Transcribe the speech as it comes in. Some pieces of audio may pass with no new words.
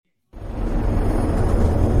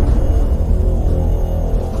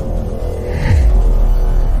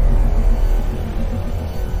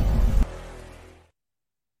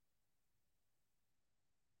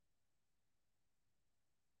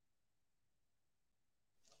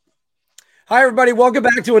Hi, everybody. Welcome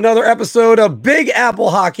back to another episode of Big Apple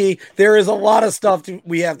Hockey. There is a lot of stuff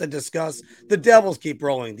we have to discuss. The Devils keep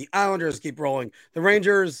rolling. The Islanders keep rolling. The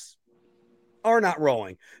Rangers are not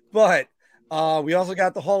rolling. But we also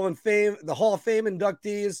got the Hall of Fame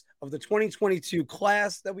inductees of the 2022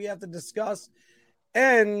 class that we have to discuss.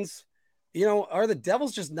 And, are the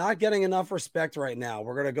Devils just not getting enough respect right now?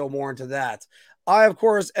 We're going to go more into that. I, of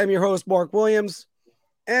course, am your host, Mark Williams.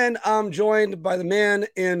 And I'm joined by the man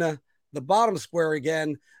in the bottom square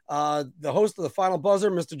again, the host of the Final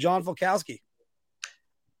Buzzer, Mr. John Falkowski.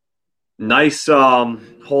 Nice Hall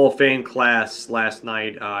of Fame class last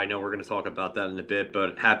night. I know we're going to talk about that in a bit,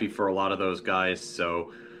 but happy for a lot of those guys.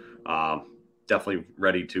 So definitely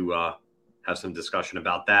ready to have some discussion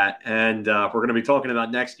about that. And we're going to be talking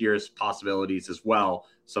about next year's possibilities as well.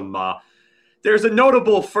 There's a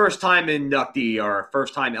notable first-time inductee or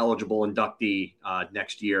first-time eligible inductee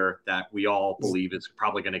next year that we all believe is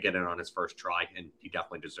probably going to get in on his first try, and he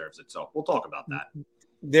definitely deserves it. So we'll talk about that.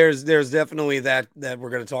 There's definitely that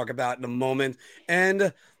we're going to talk about in a moment.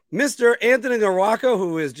 And Mr. Anthony Narocco,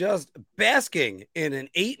 who is just basking in an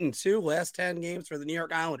 8-2 last 10 games for the New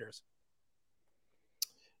York Islanders.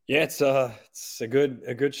 Yeah, it's a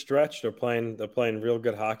good stretch. They're playing real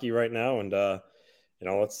good hockey right now, and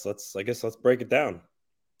let's break it down.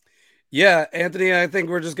 Yeah, Anthony, I think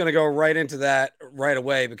we're just going to go right into that right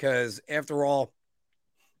away because after all,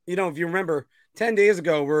 if you remember 10 days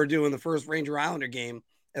ago, we were doing the first Ranger Islander game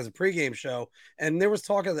as a pregame show, and there was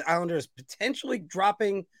talk of the Islanders potentially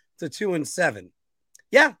dropping to 2-7.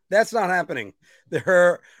 Yeah, that's not happening.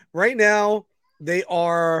 Right now, they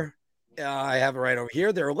are, I have it right over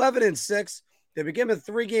here. They're 11-6. They begin a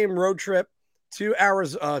 3-game road trip to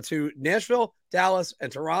Nashville, Dallas, and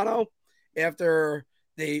Toronto. After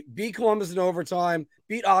they beat Columbus in overtime,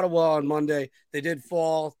 beat Ottawa on Monday, they did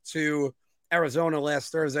fall to Arizona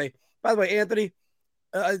last Thursday. By the way, Anthony,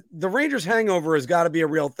 the Rangers hangover has got to be a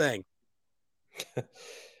real thing.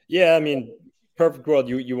 Yeah, I mean, perfect world,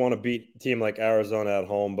 you want to beat a team like Arizona at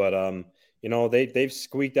home, but they've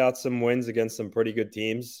squeaked out some wins against some pretty good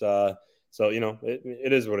teams. So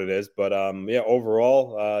it is what it is. But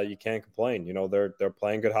overall, you can't complain. They're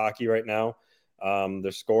playing good hockey right now.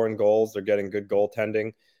 They're scoring goals. They're getting good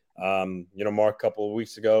goaltending. Mark, a couple of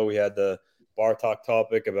weeks ago, we had the Bar Talk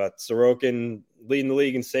topic about Sorokin leading the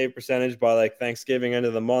league in save percentage by like Thanksgiving end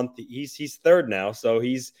of the month. He's third now, so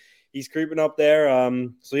he's creeping up there.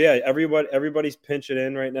 So yeah, everybody's pinching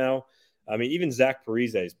in right now. I mean, even Zach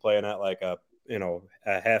Parise is playing at like a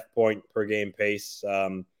half point per game pace.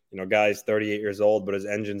 Guy's 38 years old, but his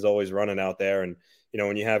engine's always running out there. And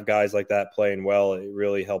when you have guys like that playing well, it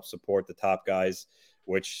really helps support the top guys.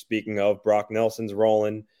 Which, speaking of, Brock Nelson's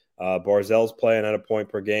rolling. Barzell's playing at a point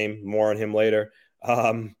per game. More on him later.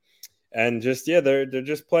 And just they're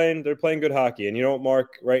playing good hockey. And you know what,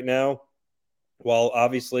 Mark, right now, while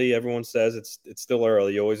obviously everyone says it's still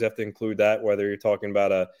early, you always have to include that, whether you're talking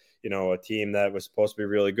about a team that was supposed to be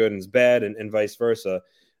really good and is bad, and vice versa.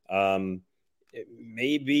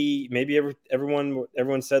 Maybe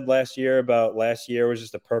everyone said last year was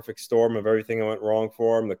just a perfect storm of everything that went wrong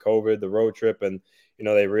for them, the COVID, the road trip, and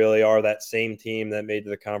they really are that same team that made to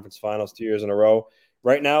the conference finals 2 years in a row.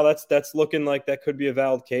 Right now, that's looking like that could be a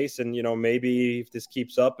valid case, and maybe if this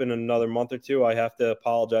keeps up in another month or two, I have to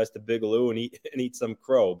apologize to Bigelow and eat some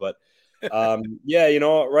crow. But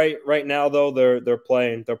right now though they're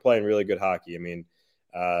playing really good hockey. I mean,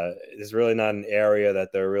 it's really not an area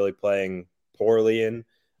that they're really playing poorly in,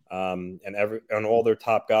 and all their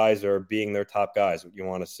top guys are being their top guys, what you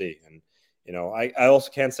want to see. And I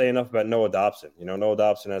also can't say enough about Noah Dobson. Noah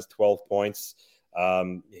Dobson has 12 points.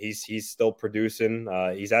 He's still producing.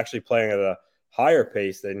 He's actually playing at a higher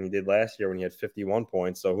pace than he did last year when he had 51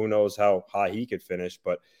 points. So who knows how high he could finish.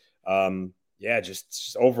 But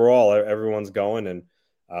just overall, everyone's going, and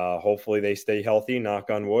hopefully they stay healthy,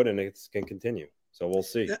 knock on wood, and it can continue. So we'll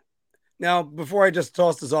see. Now, before I just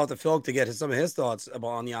toss this off to Phil to get some of his thoughts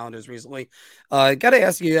on the Islanders recently, I got to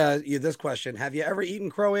ask you this question. Have you ever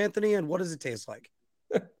eaten crow, Anthony, and what does it taste like?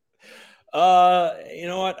 You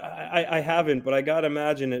know what? I haven't, but I gotta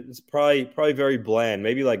imagine it's probably very bland.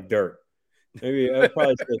 Maybe like dirt. Maybe I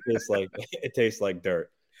probably it tastes like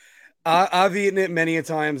dirt. I've eaten it many a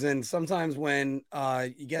times, and sometimes when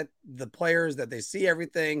you get the players that they see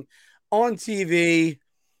everything on TV.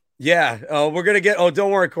 Yeah, we're gonna get. Oh,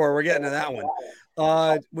 don't worry, Core. We're getting to that one.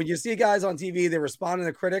 When you see guys on TV, they respond to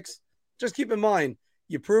the critics. Just keep in mind,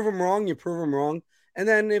 you prove them wrong, and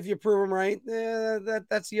then if you prove them right,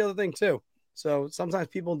 that's the other thing too. So sometimes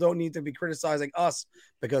people don't need to be criticizing us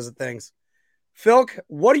because of things. Philk,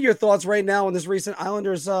 what are your thoughts right now on this recent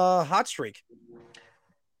Islanders hot streak?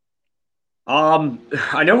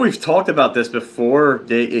 I know we've talked about this before.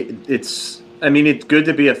 I mean, it's good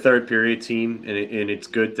to be a third period team, and it's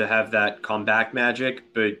good to have that comeback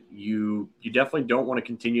magic. But you definitely don't want to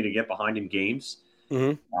continue to get behind in games.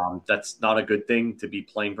 Mm-hmm. That's not a good thing to be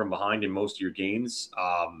playing from behind in most of your games.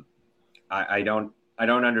 I don't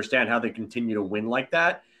understand how they continue to win like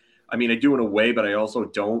that. I mean, I do in a way, but I also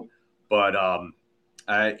don't. But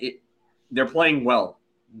they're playing well.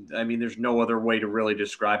 I mean, there's no other way to really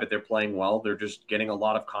describe it. They're playing well. They're just getting a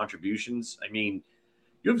lot of contributions. I mean,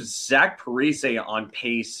 you have Zach Parise on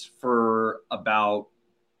pace for about,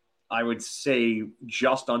 I would say,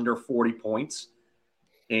 just under 40 points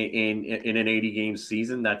in an 80 game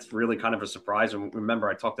season. That's really kind of a surprise. And remember,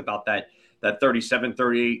 I talked about that 37,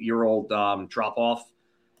 38-year-old drop off.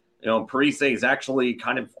 You know, Parise is actually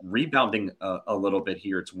kind of rebounding a little bit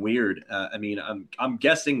here. It's weird. I mean, I'm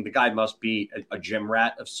guessing the guy must be a gym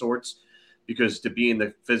rat of sorts, because to be in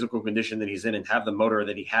the physical condition that he's in and have the motor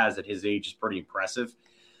that he has at his age is pretty impressive.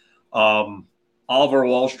 Oliver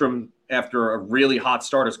Wahlstrom, after a really hot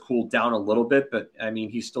start, has cooled down a little bit, but I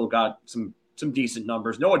mean, he's still got some decent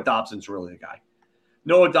numbers. Noah Dobson's really the guy.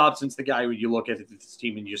 Noah Dobson's the guy who you look at this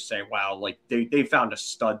team and you just say, wow, like they found a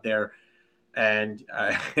stud there. And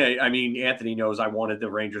I mean, Anthony knows I wanted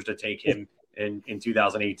the Rangers to take him in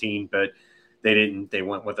 2018, but they didn't. They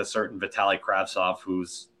went with a certain Vitaly Kravtsov,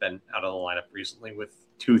 who's been out of the lineup recently with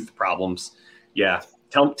tooth problems. Yeah.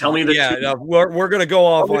 Tell me the no, we're going to go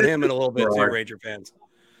off on him in a little bit too, Ranger fans.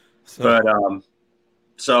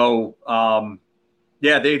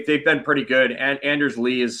 Yeah, they've been pretty good. And Anders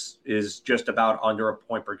Lee is just about under a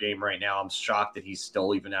point per game right now. I'm shocked that he's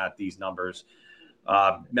still even at these numbers.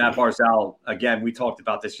 Matt Barzal, again, we talked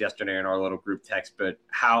about this yesterday in our little group text, but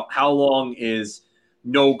how long is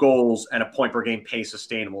no goals and a point per game pace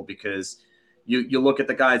sustainable? Because you look at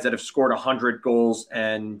the guys that have scored 100 goals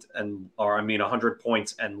or 100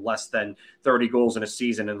 points and less than 30 goals in a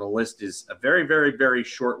season, and the list is a very, very, very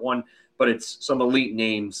short one, but it's some elite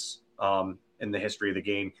names in the history of the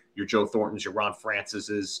game. Your Joe Thorntons, your Ron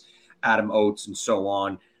Francis's, Adam Oates, and so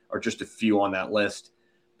on are just a few on that list.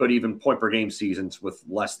 But even point per game seasons with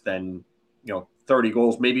less than 30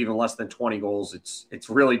 goals, maybe even less than 20 goals, it's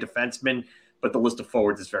really defensemen, but the list of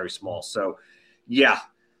forwards is very small. So yeah,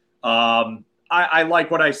 I like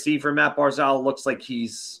what I see from Matt Barzal. It looks like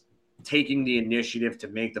he's taking the initiative to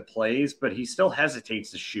make the plays, but he still hesitates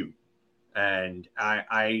to shoot. And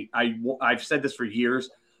I've said this for years.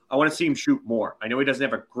 I want to see him shoot more. I know he doesn't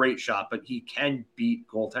have a great shot, but he can beat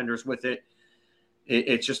goaltenders with it.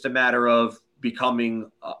 It's just a matter of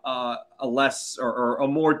becoming a less or a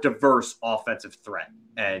more diverse offensive threat.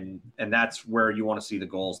 And that's where you want to see the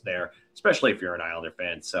goals there, especially if you're an Islander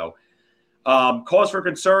fan. So cause for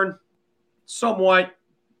concern, somewhat,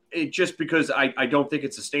 just because I don't think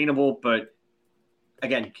it's sustainable. But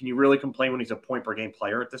again, can you really complain when he's a point per game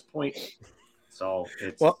player at this point? So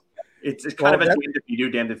it's kind of a damned if you do,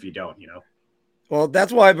 damned if you don't, Well,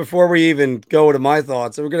 that's why before we even go to my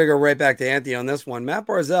thoughts, we're going to go right back to Anthony on this one. Matt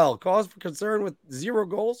Barzal, cause for concern with 0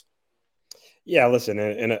 goals? Yeah, listen,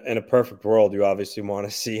 in a perfect world, you obviously want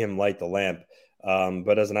to see him light the lamp.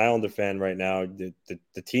 But as an Islander fan right now,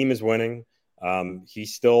 the team is winning.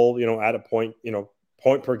 He's still, at a point,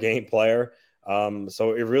 point per game player.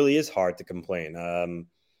 So it really is hard to complain.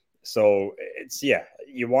 So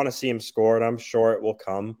you want to see him score, and I'm sure it will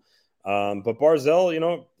come. But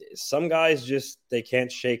Barzal, some guys they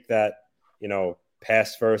can't shake that,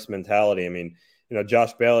 pass first mentality. I mean,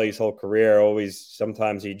 Josh Bailey's whole career,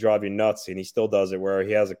 sometimes he'd drive you nuts, and he still does it, where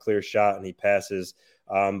he has a clear shot and he passes.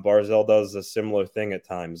 Barzal does a similar thing at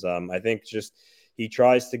times. I think he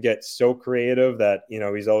tries to get so creative that,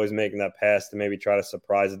 he's always making that pass to maybe try to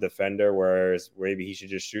surprise a defender, whereas maybe he should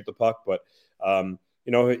just shoot the puck. But,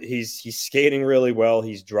 he's skating really well.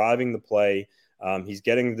 He's driving the play. He's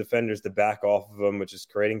getting the defenders to back off of him, which is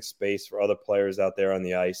creating space for other players out there on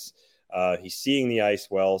the ice. He's seeing the ice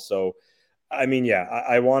well. So, I mean, yeah,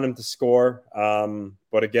 I want him to score.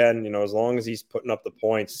 But again, as long as he's putting up the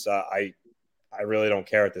points, I really don't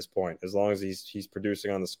care at this point, as long as he's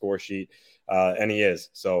producing on the score sheet, and he is.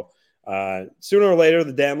 So sooner or later,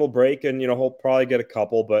 the dam will break, and, he'll probably get a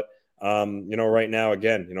couple. But, right now,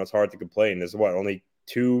 again, it's hard to complain. There's only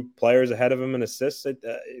 2 players ahead of him in assists.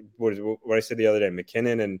 What I said the other day,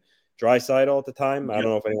 McKinnon and Draisaitl at the time. I don't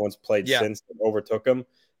know if anyone's played since that overtook him,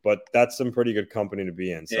 but that's some pretty good company to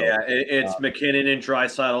be in. So, yeah, it's McKinnon and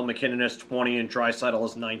Draisaitl. McKinnon has 20 and Draisaitl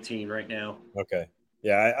is 19 right now. Okay.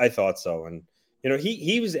 Yeah, I thought so. And,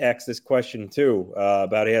 he was asked this question too,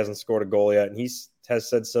 about he hasn't scored a goal yet. And he has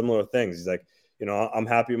said similar things. He's like, I'm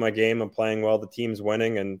happy with my game. I'm playing well. The team's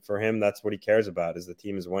winning. And for him, that's what he cares about, is the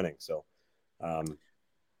team is winning. So,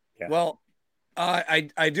 Yeah. Well,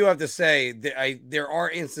 I do have to say that there are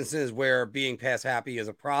instances where being pass happy is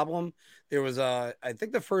a problem. There was I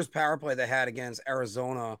think the first power play they had against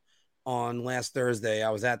Arizona on last Thursday. I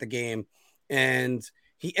was at the game, and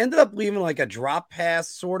he ended up leaving like a drop pass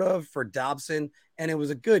sort of for Dobson, and it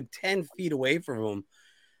was a good 10 feet away from him.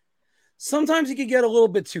 Sometimes he could get a little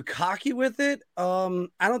bit too cocky with it. I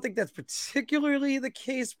don't think that's particularly the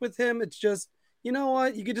case with him. It's just, you know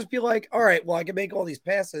what? You could just be like, all right, well, I can make all these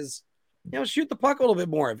passes. Shoot the puck a little bit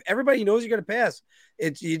more. If everybody knows you're going to pass,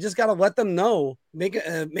 you just got to let them know, make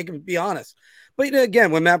them be honest. But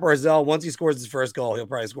again, with Matt Barzal, once he scores his first goal, he'll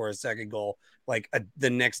probably score his second goal like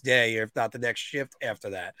the next day, or if not the next shift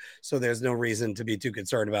after that. So there's no reason to be too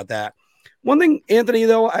concerned about that. One thing, Anthony,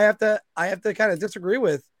 though, I have to kind of disagree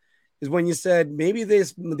with is when you said maybe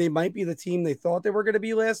they might be the team they thought they were going to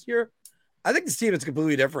be last year. I think this team is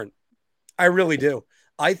completely different. I really do.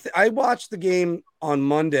 I watched the game on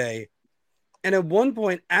Monday, and at one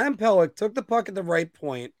point, Adam Pelech took the puck at the right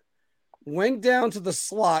point, went down to the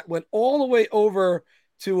slot, went all the way over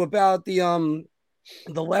to about the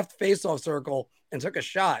left faceoff circle, and took a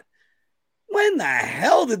shot. When the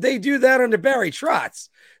hell did they do that under Barry Trotz?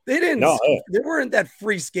 They didn't. No, they weren't that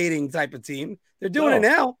free skating type of team. They're doing it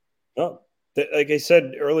now. No, like I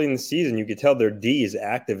said early in the season, you could tell their D is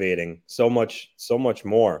activating so much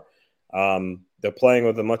more. They're playing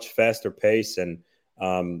with a much faster pace. And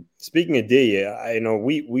speaking of D, I know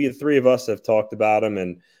we the three of us have talked about him,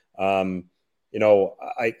 and I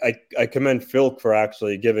commend Phil for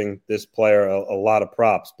actually giving this player a lot of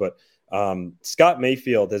props. But Scott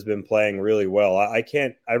Mayfield has been playing really well. I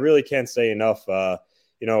really can't say enough. The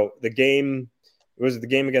game. It was the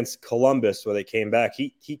game against Columbus where they came back.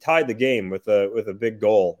 He tied the game with a big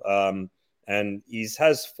goal, and he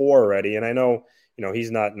has 4 already. And I know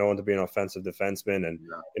he's not known to be an offensive defenseman, and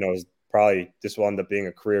he's probably this will end up being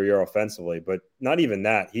a career year offensively. But not even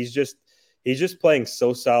that. He's just playing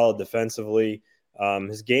so solid defensively.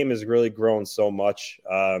 His game has really grown so much.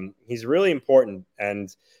 He's really important,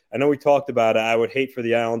 and I know we talked about it. I would hate for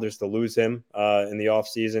the Islanders to lose him in the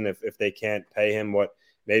offseason if they can't pay him what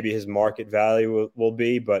maybe his market value will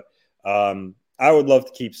be. But I would love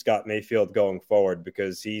to keep Scott Mayfield going forward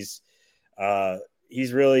because he's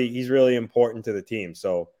really important to the team.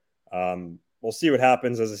 So we'll see what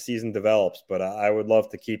happens as the season develops. But I would love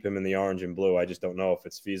to keep him in the orange and blue. I just don't know if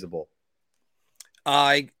it's feasible.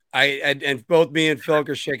 And both me and Phil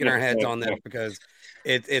are shaking our heads on that because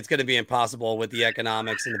it's going to be impossible with the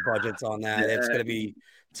economics and the budgets on that. It's going to be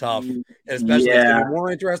tough, especially it's going to be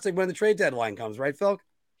more interesting when the trade deadline comes, right, Phil?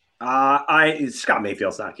 Scott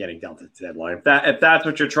Mayfield's not getting dealt at the deadline. If that's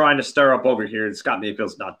what you're trying to stir up over here, Scott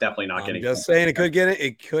Mayfield's definitely not getting. Just saying,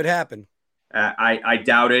 it could happen. I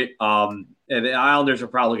doubt it. And the Islanders are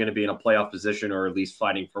probably going to be in a playoff position or at least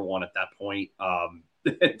fighting for one at that point.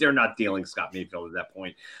 They're not dealing Scott Mayfield at that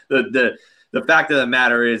point. The fact of the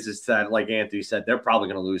matter is that, like Anthony said, they're probably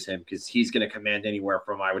going to lose him because he's going to command anywhere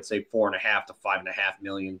from, I would say, $4.5 to $5.5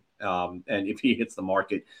 million. And if he hits the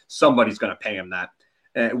market, somebody's going to pay him that.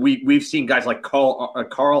 We've seen guys like Carl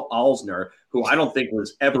Alsner, who I don't think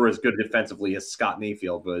was ever as good defensively as Scott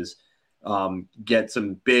Mayfield was, get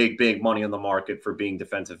some big money on the market for being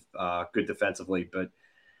good defensively. But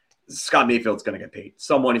Scott Mayfield's going to get paid.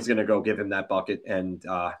 Someone is going to go give him that bucket and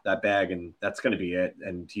that bag, and that's going to be it.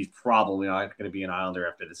 And he's probably not going to be an Islander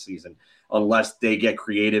after the season unless they get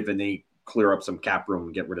creative and they clear up some cap room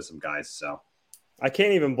and get rid of some guys. So I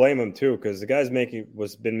can't even blame him too, because the guy's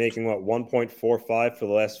been making what 1.45 for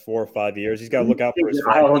the last 4 or 5 years. He's got to look out for his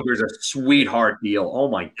Islanders. A sweetheart deal. Oh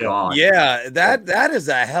my god. Yeah, that is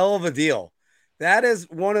a hell of a deal. That is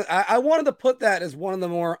one of I wanted to put that as one of the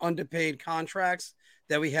more underpaid contracts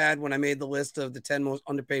that we had when I made the list of the 10 most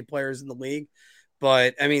underpaid players in the league.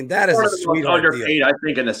 But I mean, that is a sweetheart underpaid deal. I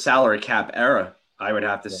think in the salary cap era, I would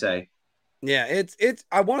have to say. Yeah, it's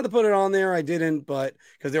I wanted to put it on there. I didn't, but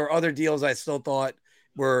because there were other deals I still thought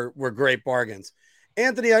were great bargains.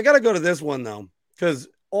 Anthony, I got to go to this one though, because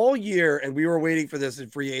all year, and we were waiting for this in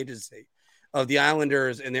free agency of the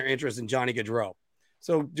Islanders and their interest in Johnny Gaudreau.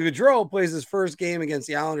 So Gaudreau plays his first game against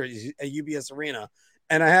the Islanders at UBS Arena,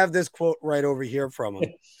 and I have this quote right over here from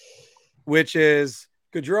him, which is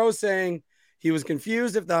Gaudreau saying he was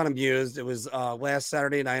confused, if not amused. It was last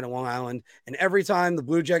Saturday night on Long Island, and every time the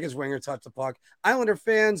Blue Jackets winger touched the puck, Islander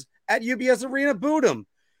fans at UBS Arena booed him.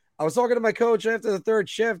 I was talking to my coach after the third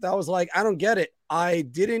shift. I was like, I don't get it. I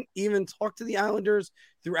didn't even talk to the Islanders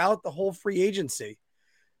throughout the whole free agency.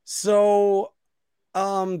 So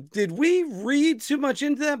did we read too much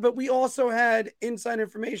into that? But we also had inside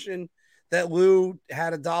information that Lou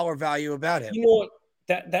had a dollar value about him. You know what?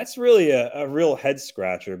 That's really a real head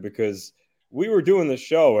scratcher, because we were doing the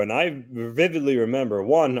show and I vividly remember,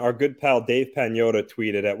 one, our good pal Dave Pagnotta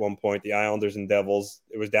tweeted at one point the Islanders and Devils.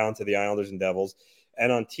 It was down to the Islanders and Devils.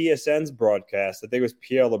 And on TSN's broadcast, I think it was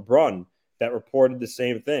Pierre LeBrun that reported the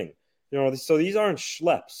same thing. So these aren't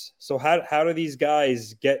schleps. So how do these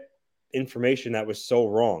guys get information that was so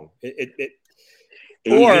wrong?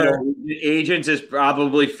 Agents is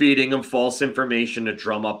probably feeding them false information to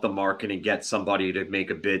drum up the market and get somebody to make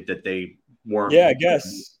a bid that they weren't. Yeah, I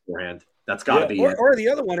guess. Beforehand. That's got to be it. Or the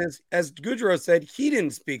other one is, as Goudreau said, he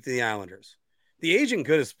didn't speak to the Islanders. The agent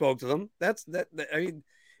could have spoke to them.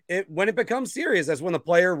 When it becomes serious, that's when the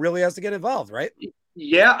player really has to get involved, right?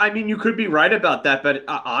 Yeah, I mean, you could be right about that, but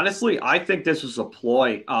honestly, I think this was a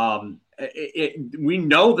ploy. We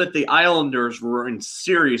know that the Islanders were in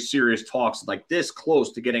serious talks, like this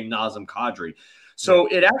close to getting Nazem Kadri. So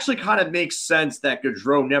it actually kind of makes sense that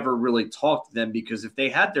Gaudreau never really talked to them, because if they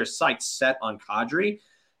had their sights set on Kadri,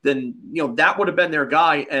 then, that would have been their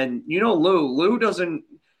guy. And, Lou doesn't,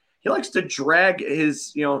 he likes to drag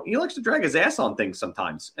his ass on things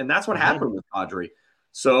sometimes. And that's what happened with Kadri.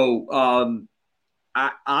 So,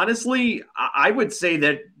 honestly, I would say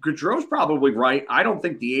that Gaudreau's probably right. I don't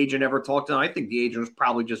think the agent ever talked to him. I think the agent was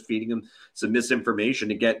probably just feeding him some misinformation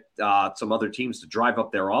to get some other teams to drive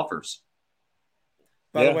up their offers.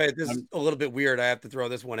 By the way, this is a little bit weird. I have to throw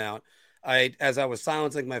this one out. As I was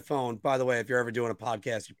silencing my phone, by the way, if you're ever doing a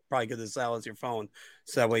podcast, you're probably going to silence your phone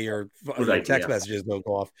so that way your text messages don't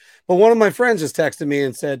go off. But one of my friends just texted me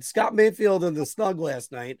and said, Scott Mayfield in the Snug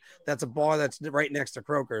last night. That's a bar that's right next to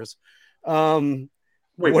Croker's. What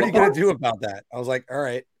are you going to do about that? I was like, all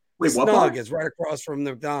right. Snug is right across from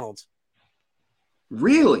the McDonald's.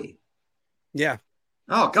 Really? Yeah.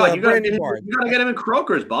 Oh, God. You got to get him in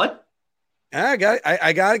Croker's, bud. I got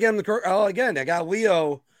to get him the Croker. Oh, again, I got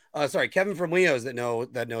Leo. Kevin from Leo's that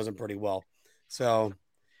knows him pretty well. So,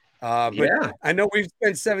 but I know we've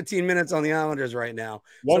spent 17 minutes on the Islanders right now,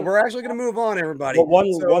 so we're actually going to move on, everybody. But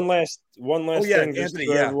one last thing, just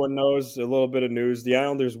so everyone knows a little bit of news. The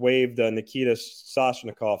Islanders waived Nikita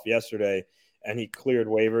Soshnikov yesterday, and he cleared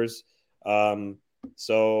waivers.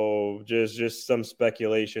 So just some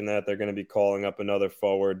speculation that they're going to be calling up another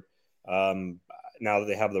forward. Now that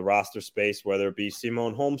they have the roster space, whether it be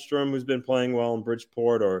Simon Holmstrom, who's been playing well in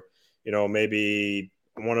Bridgeport, or, maybe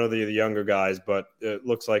one of the younger guys, but it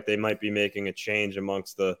looks like they might be making a change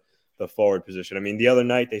amongst the forward position. I mean, the other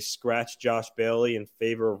night they scratched Josh Bailey in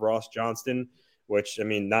favor of Ross Johnston, which,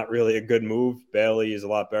 not really a good move. Bailey is a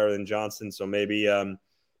lot better than Johnston. So maybe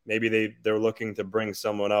they're looking to bring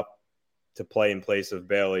someone up to play in place of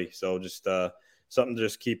Bailey. So just something to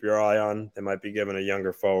just keep your eye on. They might be giving a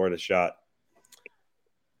younger forward a shot.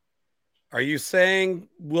 Are you saying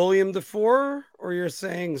William DeFore, or you're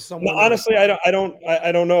saying someone? No, honestly, I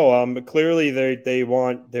don't know. But clearly they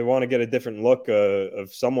want to get a different look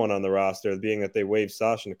of someone on the roster, being that they waived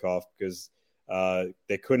Soshnikov because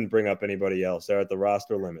they couldn't bring up anybody else. They're at the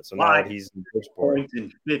roster limit. So now that he's in Bridgeport,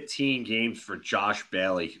 in 15 games for Josh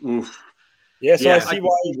Bailey. Oof. Yeah, so I see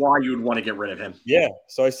why you would want to get rid of him. Yeah,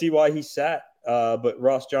 so I see why he sat. But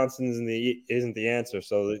Ross Johnson isn't the answer.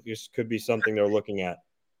 So this could be something they're looking at.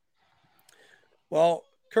 Well,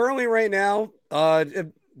 currently right now,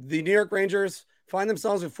 the New York Rangers find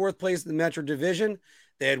themselves in fourth place in the Metro Division.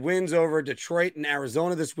 They had wins over Detroit and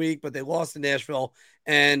Arizona this week, but they lost to Nashville.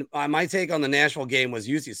 And my take on the Nashville game was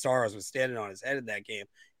UC Saros was standing on his head in that game.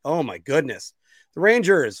 Oh, my goodness. The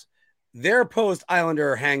Rangers, their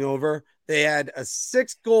post-Islander hangover, they had a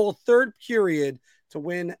 6-goal third period to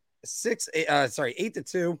win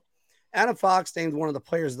 8-2. Adam Fox named one of the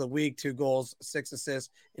players of the week, 2 goals, 6 assists,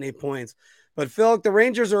 and 8 points. But, Phil, the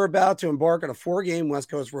Rangers are about to embark on a 4-game West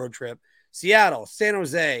Coast road trip. Seattle, San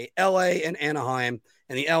Jose, LA, and Anaheim.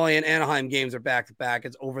 And the LA and Anaheim games are back-to-back.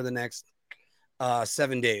 It's over the next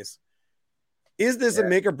 7 days. Is this a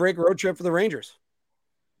make-or-break road trip for the Rangers?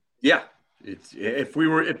 Yeah.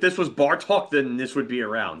 If this was bar talk, then this would be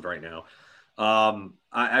around right now.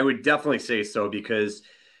 I would definitely say so, because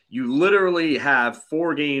you literally have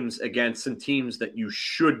 4 games against some teams that you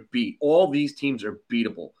should beat. All these teams are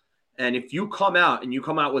beatable. And if you come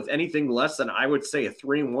out with anything less than, I would say, a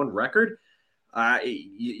 3-1 record,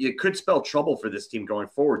 it could spell trouble for this team going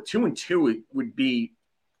forward. 2-2 would be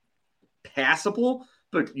passable,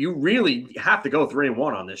 but you really have to go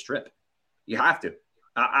 3-1 on this trip. You have to.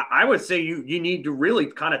 I would say you need to really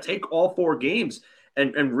kind of take all 4 games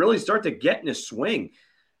and really start to get in a swing.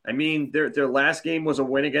 I mean, their last game was a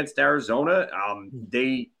win against Arizona.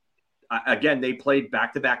 They played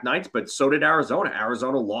back-to-back nights, but so did Arizona.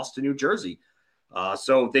 Arizona lost to New Jersey.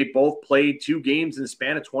 So they both played 2 games in the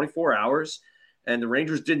span of 24 hours. And the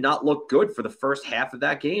Rangers did not look good for the first half of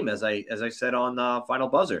that game, as I said on the final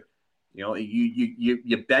buzzer. You know,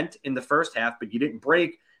 you bent in the first half, but you didn't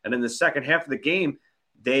break. And in the second half of the game,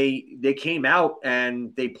 they came out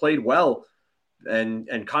and they played well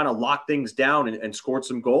and kind of locked things down and scored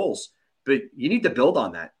some goals. But you need to build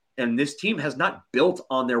on that. And this team has not built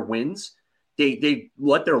on their wins. They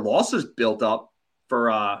let their losses build up for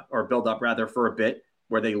a bit,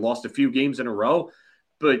 where they lost a few games in a row.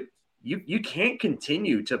 But you can't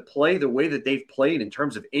continue to play the way that they've played in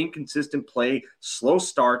terms of inconsistent play, slow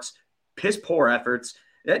starts, piss poor efforts.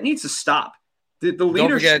 That needs to stop. The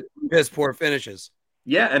leadership. Don't forget piss poor finishes.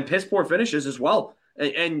 Yeah, and piss poor finishes as well.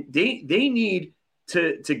 And they need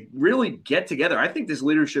to really get together. I think this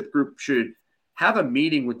leadership group should have a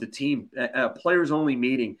meeting with the team, a players only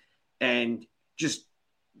meeting, and just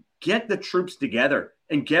get the troops together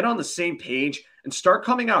and get on the same page and start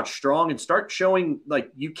coming out strong and start showing like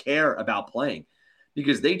you care about playing,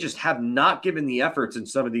 because they just have not given the efforts in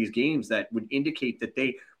some of these games that would indicate that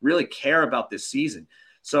they really care about this season.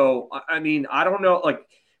 So, I mean, I don't know, like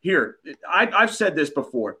here, I've said this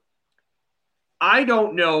before. I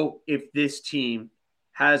don't know if this team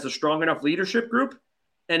has a strong enough leadership group.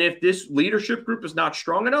 And if this leadership group is not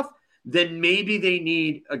strong enough, then maybe they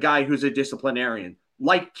need a guy who's a disciplinarian,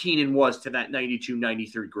 like Keenan was to that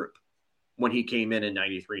 92-93 group when he came in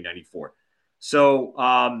 93-94.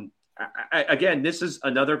 So, again, this is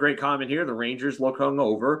another great comment here. The Rangers look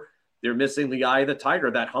hungover. They're missing the eye of the tiger,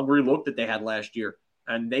 that hungry look that they had last year.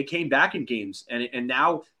 And they came back in games. And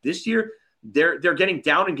now this year, they're getting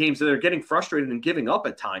down in games, and they're getting frustrated and giving up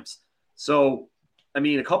at times. So, I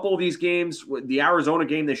mean, a couple of these games, the Arizona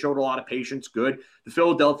game, they showed a lot of patience. Good. The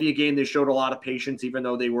Philadelphia game, they showed a lot of patience, even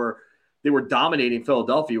though they were dominating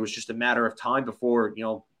Philadelphia. It was just a matter of time before,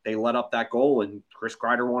 they let up that goal and Chris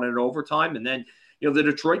Kreider won it in overtime. And then, the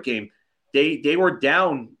Detroit game, they were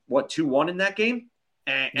down, 2-1 in that game.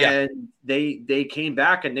 And they came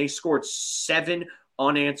back and they scored 7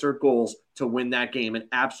 unanswered goals to win that game and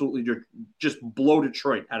absolutely just blow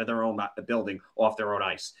Detroit out of their own building, off their own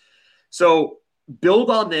ice. So build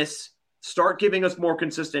on this, start giving us more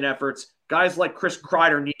consistent efforts. Guys like Chris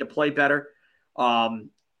Kreider need to play better.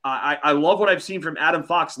 I love what I've seen from Adam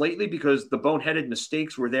Fox lately, because the boneheaded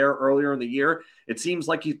mistakes were there earlier in the year. It seems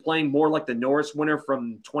like he's playing more like the Norris winner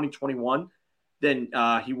from 2021 than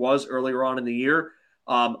he was earlier on in the year.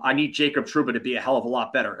 I need Jacob Trouba to be a hell of a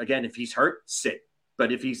lot better. Again, if he's hurt, sit.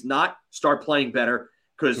 But if he's not, start playing better,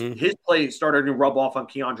 because his play started to rub off on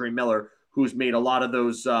Keandre Miller, who's made a lot of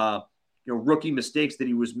those rookie mistakes that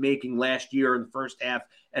he was making last year in the first half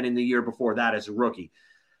and in the year before that as a rookie.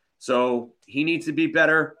 So he needs to be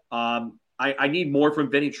better. I need more from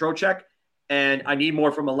Vinny Trocheck, and I need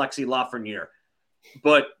more from Alexis Lafreniere.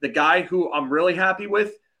 But the guy who I'm really happy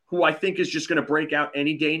with, who I think is just going to break out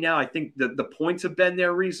any day now, I think the points have been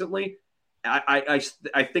there recently.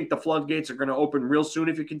 I think the floodgates are going to open real soon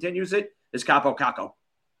if he continues it, is Kaapo Kakko.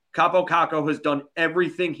 Kaapo Kakko has done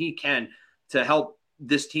everything he can to help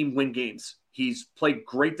this team win games. He's played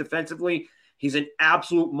great defensively. He's an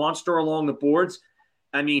absolute monster along the boards.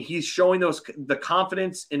 I mean, he's showing the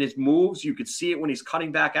confidence in his moves. You could see it when he's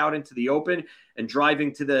cutting back out into the open and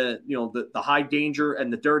driving to the high danger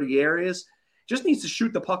and the dirty areas. Just needs to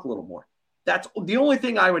shoot the puck a little more. That's the only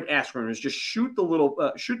thing I would ask from him, is just shoot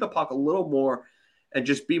the puck a little more, and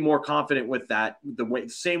just be more confident with that.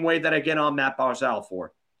 Same way that I get on Matt Barzal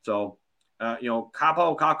for. So,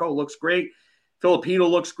 Kaapo Kakko looks great. Filipino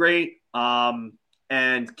looks great.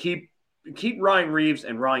 And keep Ryan Reeves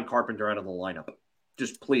and Ryan Carpenter out of the lineup.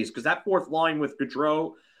 Just please, because that fourth line with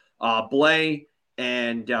Gaudreau, Blais,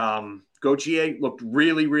 and Gauthier looked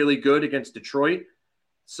really, really good against Detroit.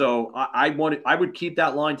 So I would keep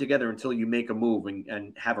that line together until you make a move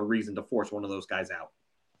and have a reason to force one of those guys out.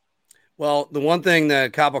 Well, the one thing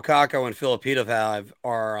that Kaapo Kakko and Filipino have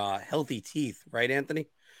are healthy teeth, right, Anthony?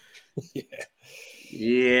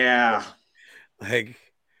 Yeah. Like,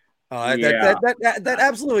 that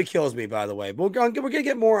absolutely kills me, by the way. But we're going to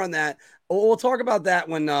get more on that. We'll talk about that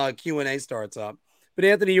when Q&A starts up. But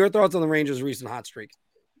Anthony, your thoughts on the Rangers' recent hot streak?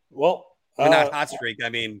 Well, not hot streak. I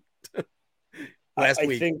mean, last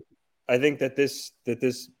week. I think that this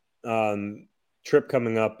trip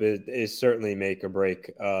coming up is certainly make or break.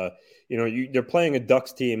 They're playing a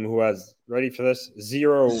Ducks team who has, ready for this,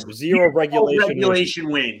 zero regulation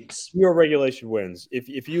wins. Zero regulation wins.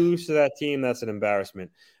 If you lose to that team, that's an embarrassment.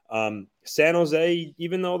 San Jose,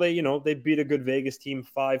 even though they beat a good Vegas team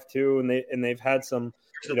 5-2, and they've had some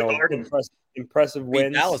impressive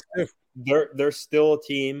wins, they're still a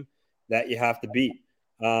team that you have to beat.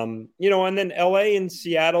 And then LA and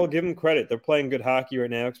Seattle, give them credit. They're playing good hockey right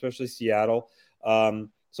now, especially Seattle.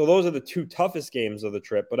 So those are the two toughest games of the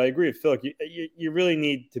trip. But I agree with Phil. You really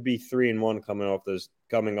need to be 3-1 coming off this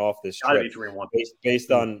Gotta trip be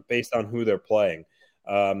 3-1 based on who they're playing.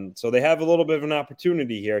 So they have a little bit of an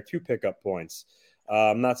opportunity here to pick up points.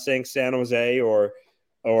 I'm not saying San Jose or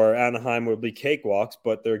Anaheim will be cakewalks,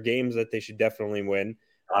 but they're games that they should definitely win.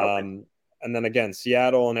 And then again,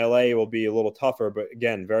 Seattle and LA will be a little tougher, but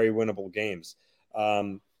again, very winnable games.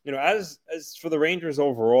 As for the Rangers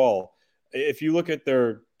overall, if you look at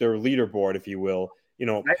their leaderboard, if you will,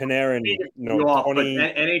 Panarin, 20.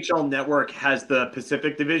 But NHL Network has the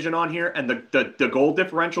Pacific Division on here, and the goal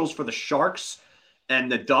differentials for the Sharks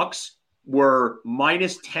and the Ducks were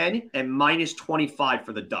 -10 and -25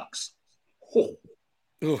 for the Ducks. Oh.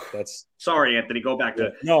 That's sorry, Anthony. Go back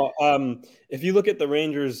to no. If you look at the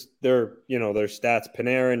Rangers, their stats: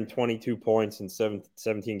 Panarin 22 points in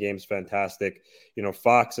 17 games, fantastic.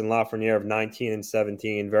 Fox and Lafreniere of 19 and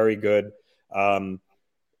 17, very good.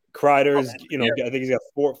 Kreider's, I think he's got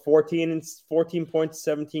 14 points,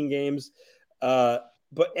 17 games.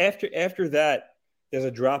 But after that, there's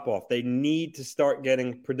a drop off. They need to start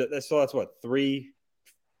getting. So that's what 3.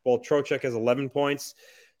 Well, Trocheck has 11 points.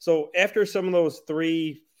 So after some of those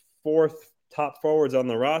 3-4 top forwards on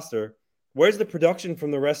the roster, where's the production from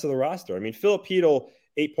the rest of the roster? I mean, Philip Hedl,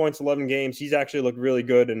 8 points, 11 games. He's actually looked really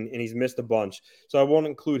good, and he's missed a bunch. So I won't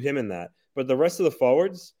include him in that. But the rest of the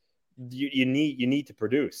forwards, you need to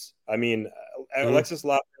produce. I mean, Alexis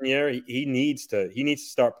Lafreniere, he needs to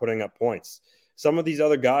start putting up points. Some of these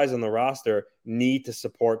other guys on the roster need to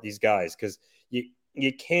support these guys because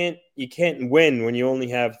you can't win when you only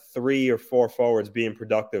have 3 or 4 forwards being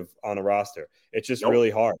productive on a roster. It's just really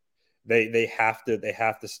hard. They have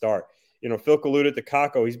to start. Phil alluded to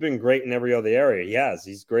Kakko. He's been great in every other area.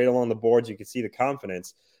 He's great along the boards. You can see the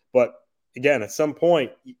confidence. But again, at some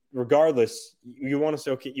point, regardless, you want to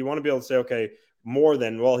say, okay, you want to be able to say, okay, more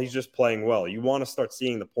than, well, he's just playing well. You want to start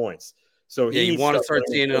seeing the points. So you want to start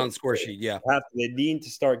seeing it on the score sheet. Yeah, they need to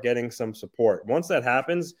start getting some support. Once that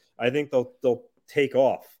happens, I think they'll take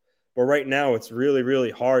off. But right now, it's really,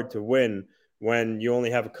 really hard to win when you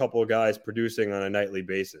only have a couple of guys producing on a nightly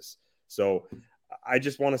basis. So I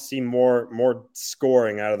just want to see more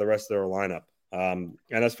scoring out of the rest of their lineup. And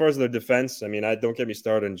as far as their defense, I mean, don't get me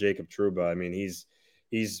started on Jacob Trouba. I mean, he's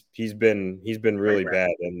been really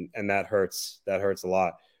bad, and that hurts a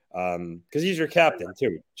lot. Because he's your captain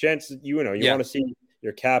too. Chance, you want to see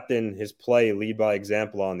your captain, his play, lead by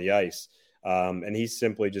example on the ice. And he's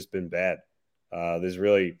simply just been bad. There's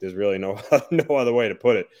really no other way to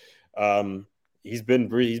put it. He's been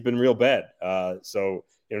real bad. So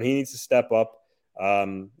he needs to step up.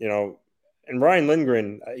 And Ryan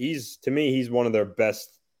Lindgren, he's one of your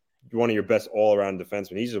best all around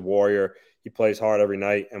defensemen. He's a warrior. He plays hard every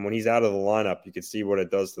night, and when he's out of the lineup, you can see what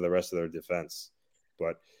it does to the rest of their defense.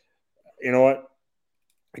 But you know what?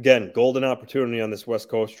 Again, golden opportunity on this West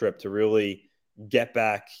Coast trip to really get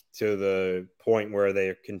back to the point where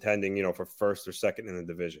they're contending, for first or second in the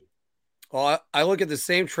division. Well, I look at the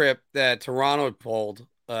same trip that Toronto pulled,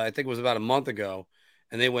 I think it was about a month ago,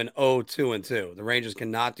 and they went 0-2-2. The Rangers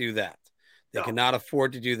cannot do that. They cannot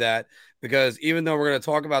afford to do that because even though we're going to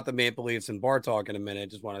talk about the Maple Leafs and Bar Talk in a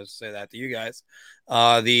minute, just want to say that to you guys.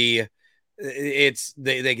 They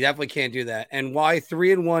definitely can't do that. And why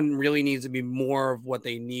 3-1 really needs to be more of what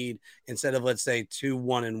they need instead of, let's say,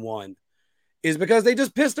 2-1-1 is because they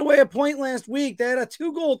just pissed away a point last week. They had a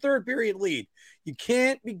 2-goal third period lead. You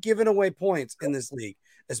can't be giving away points in this league,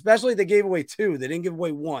 especially they gave away 2. They didn't give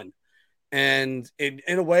away 1. And in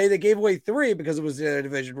a way, they gave away 3 because it was their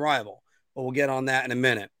division rival. But we'll get on that in a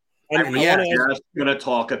minute. I'm just going to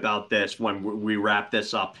talk about this when we wrap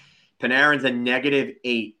this up. Panarin's a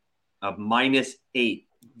 -8 of -8.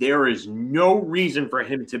 There is no reason for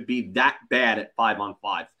him to be that bad at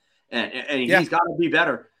 5-on-5. And he's got to be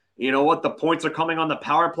better. You know what? The points are coming on the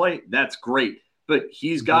power play. That's great. But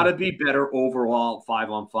he's got to be better overall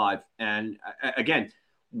 5-on-5. And again,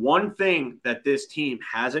 one thing that this team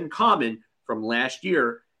has in common from last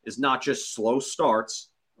year is not just slow starts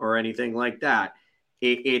or anything like that.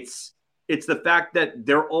 It's the fact that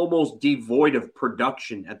they're almost devoid of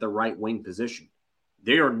production at the right wing position.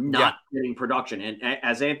 They are not getting production. And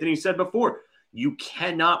as Anthony said before, you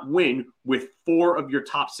cannot win with 4 of your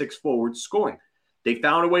top 6 forwards scoring. They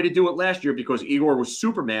found a way to do it last year because Igor was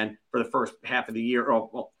Superman for the first half of the year,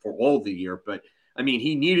 or for all of the year. But, I mean,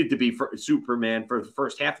 he needed to be Superman for the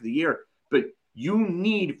first half of the year. But you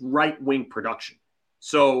need right-wing production.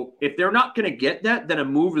 So if they're not going to get that, then a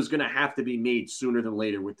move is going to have to be made sooner than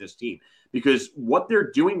later with this team. Because what they're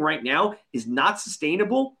doing right now is not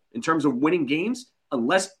sustainable in terms of winning games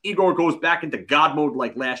unless Igor goes back into God mode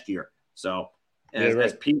like last year. So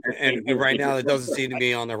as people and right now it doesn't seem to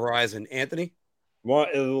be on the horizon. Anthony? Well,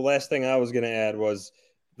 the last thing I was going to add was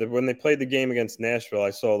that when they played the game against Nashville, I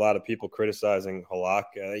saw a lot of people criticizing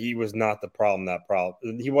Halak. He was not the problem.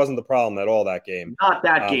 He wasn't the problem at all that game. Not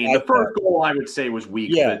that game. The first goal I would say was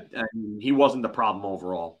weak, but he wasn't the problem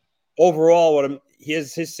overall. Overall,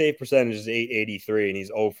 his save percentage is .883, and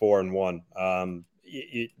he's 0-4-1.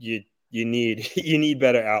 You need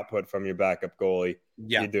better output from your backup goalie.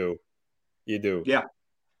 Yeah, you do. Yeah.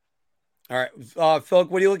 All right, Phil,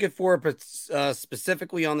 what are you looking for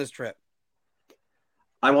specifically on this trip?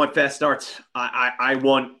 I want fast starts. I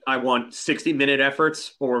want 60-minute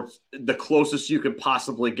efforts, or the closest you can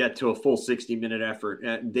possibly get to a full 60-minute effort.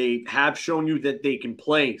 They have shown you that they can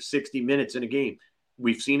play 60 minutes in a game.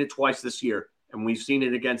 We've seen it twice this year, and we've seen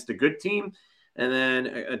it against a good team and then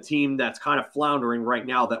a team that's kind of floundering right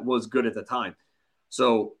now that was good at the time.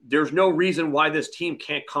 So there's no reason why this team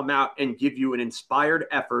can't come out and give you an inspired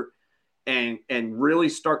effort and really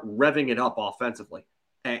start revving it up offensively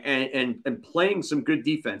and playing some good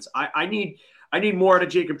defense. I need more out of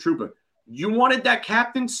Jacob Trouba. You wanted that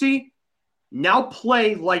captaincy? Now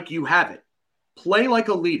play like you have it. Play like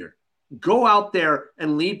a leader. Go out there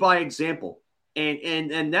and lead by example.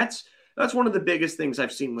 And that's one of the biggest things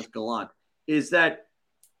I've seen with Gallant is that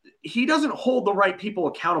he doesn't hold the right people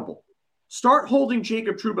accountable. Start holding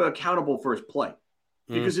Jacob Trouba accountable for his play.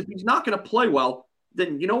 Because if he's not going to play well,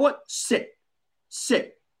 then you know what? Sit,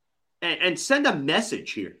 and send a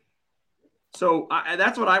message here. So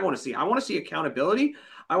that's what I want to see. I want to see accountability.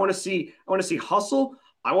 I want to see hustle.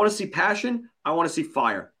 I want to see passion. I want to see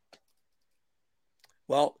fire.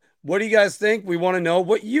 Well, what do you guys think? We want to know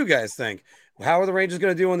what you guys think. How are the Rangers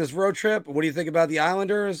going to do on this road trip? What do you think about the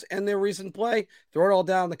Islanders and their recent play? Throw it all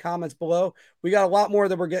down in the comments below. We got a lot more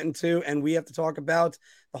that we're getting to, and we have to talk about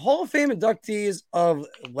the Hall of Fame inductees of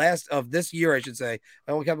this year, I should say.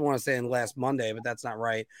 I kept want to say in last Monday, but that's not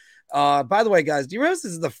right. By the way, guys, do you realize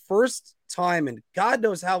this is the first time in God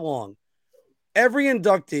knows how long every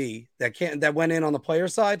inductee that went in on the player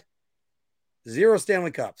side, 0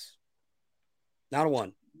 Stanley Cups, not a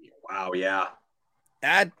one. Wow, yeah.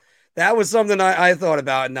 That was something I thought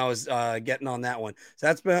about, and I was getting on that one. So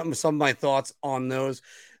that's been some of my thoughts on those.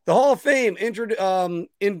 The Hall of Fame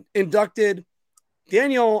inducted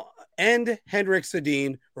Daniel and Henrik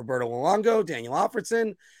Sedin, Roberto Luongo, Daniel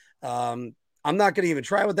Alfredsson. I'm not going to even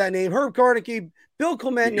try with that name. Herb Carnegie, Bill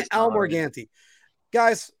Clement, and Al Morganti.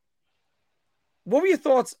 Guys, what were your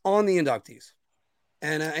thoughts on the inductees?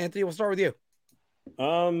 And Anthony, we'll start with you.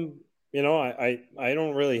 I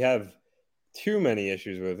don't really have too many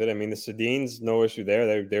issues with it. I mean, the Sedins, no issue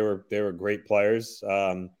there. They were great players.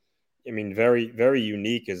 Very, very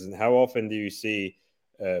unique. How often do you see,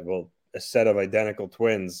 a set of identical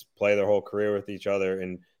twins play their whole career with each other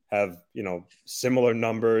and have, similar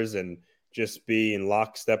numbers and just be in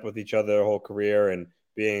lockstep with each other their whole career and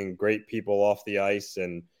being great people off the ice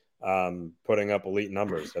and putting up elite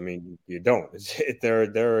numbers? I mean, you don't.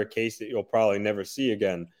 They're a case that you'll probably never see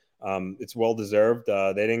again. It's well deserved.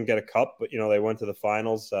 They didn't get a cup, but they went to the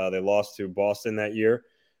finals. They lost to Boston that year.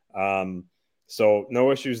 So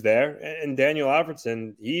no issues there. And Daniel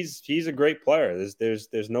Alfredsson, he's a great player.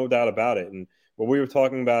 There's no doubt about it. And what we were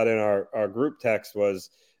talking about in our group text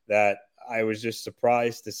was that I was just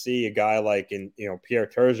surprised to see a guy like Pierre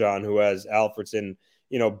Turgeon, who has Alfredsson,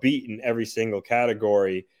 beaten every single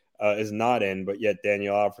category, is not in, but yet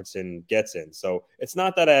Daniel Alfredsson gets in. So it's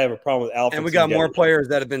not that I have a problem with Alfredsson. And we got more players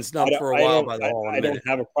that have been snubbed for a while by the Hall. I don't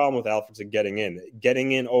have a problem with Alfredsson getting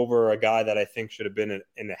in over a guy that I think should have been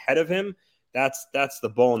in ahead of him. That's the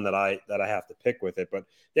bone that I have to pick with it. But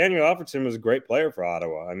Daniel Alfredsson was a great player for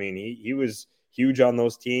Ottawa. I mean, he was huge on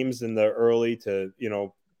those teams in the early to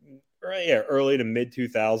mid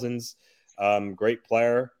 2000s. Great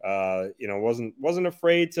player. Wasn't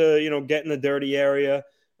afraid to get in the dirty area.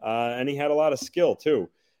 And he had a lot of skill too.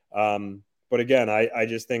 But again, I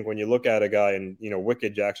just think when you look at a guy, and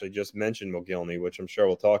Wicked actually just mentioned Mogilny, which I'm sure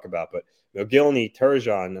we'll talk about, but Mogilny,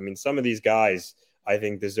 Turgeon, I mean, some of these guys I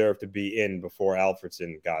think deserve to be in before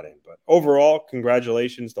Alfredsson got in. But overall,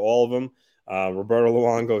 congratulations to all of them. Roberto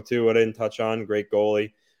Luongo too, I didn't touch on, great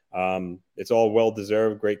goalie. It's all well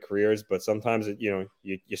deserved, great careers, but sometimes you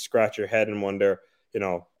scratch your head and wonder,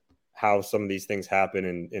 how some of these things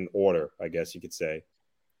happen in order, I guess you could say.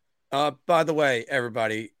 By the way,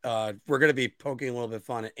 everybody, we're going to be poking a little bit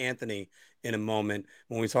fun at Anthony in a moment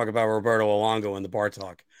when we talk about Roberto Luongo and the bar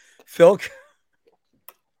talk. Phil?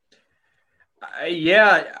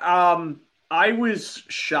 I was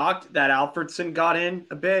shocked that Alfredsson got in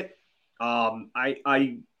a bit.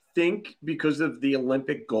 I think because of the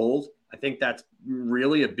Olympic gold, I think that's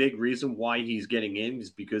really a big reason why he's getting in, is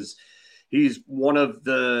because he's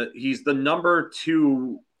the number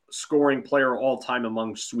 2 scoring player all time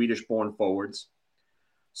among Swedish-born forwards.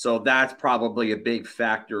 So that's probably a big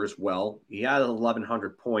factor as well. He had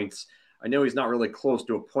 1,100 points. I know he's not really close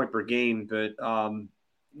to a point per game, but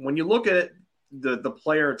when you look at the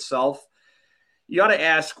player itself, you got to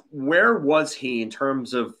ask, where was he in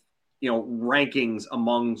terms of, rankings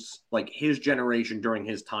amongst like his generation during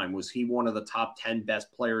his time? Was he one of the top 10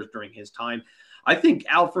 best players during his time? I think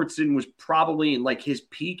Alfredsson was probably in like his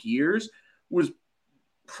peak years was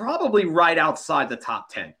probably right outside the top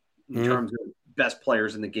 10 in terms of best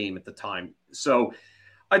players in the game at the time. So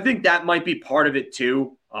I think that might be part of it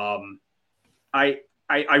too. I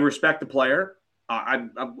respect the player.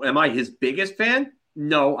 Am I his biggest fan?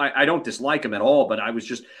 No, I don't dislike him at all, but I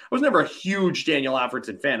was never a huge Daniel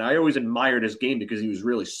Alfredsson fan. I always admired his game because he was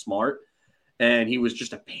really smart, and he was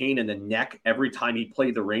just a pain in the neck. Every time he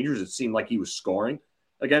played the Rangers, it seemed like he was scoring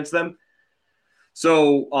against them.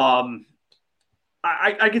 So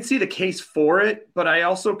I can see the case for it, but I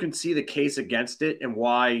also can see the case against it, and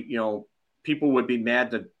why, people would be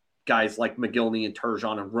mad that guys like McGillney and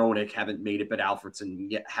Turgeon and Roenick haven't made it, but Alfredsson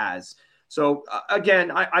yet has. So, again,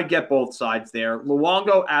 I get both sides there.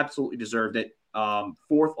 Luongo absolutely deserved it.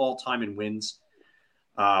 4th all-time in wins.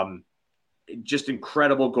 Just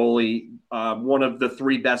incredible goalie. One of the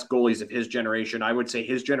 3 best goalies of his generation. I would say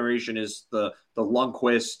his generation is the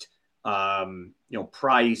Lundqvist,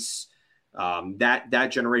 Price, that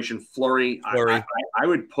generation, Fleury. I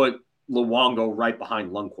would put Luongo right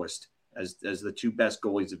behind Lundqvist as the 2 best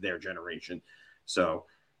goalies of their generation. So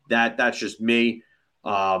that's just me.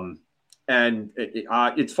 And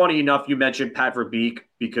it's funny enough you mentioned Pat Verbeek,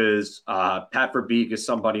 because Pat Verbeek is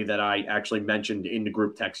somebody that I actually mentioned in the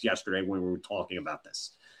group text yesterday when we were talking about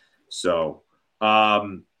this. So, I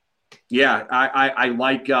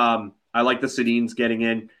like the Sedins getting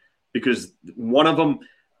in, because one of them,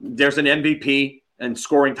 there's an MVP and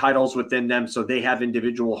scoring titles within them, so they have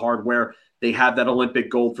individual hardware. They have that Olympic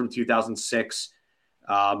gold from 2006.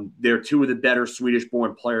 They're 2 of the better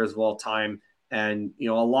Swedish-born players of all time. And,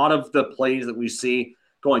 a lot of the plays that we see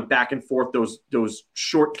going back and forth, those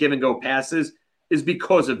short give-and-go passes, is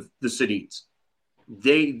because of the Sedins.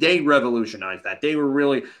 They revolutionized that. They were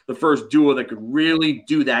really the first duo that could really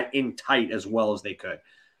do that in tight as well as they could.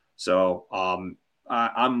 So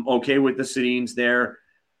I'm okay with the Sedins there.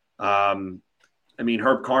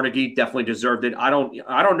 Herb Carnegie definitely deserved it. I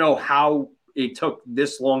don't know how it took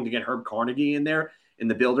this long to get Herb Carnegie in there in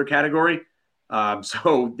the builder category.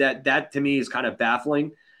 So that to me is kind of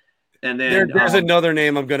baffling. And then there's another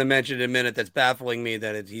name I'm going to mention in a minute that's baffling me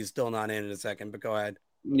that he's still not in a second, but go ahead.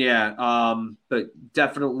 Yeah. But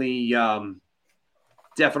definitely, I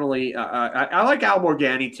like Al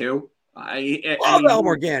Morganti too. I love Al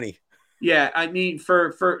Morganti. Yeah.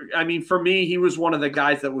 For me, he was one of the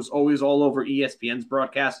guys that was always all over ESPN's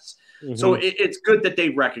broadcasts. Mm-hmm. So it's good that they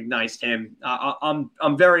recognized him.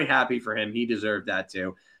 I'm very happy for him. He deserved that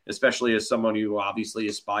too, especially as someone who obviously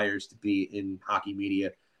aspires to be in hockey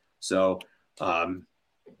media. So,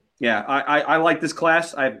 I like this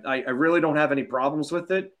class. I really don't have any problems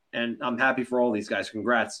with it, and I'm happy for all these guys.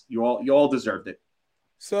 Congrats. You all deserved it.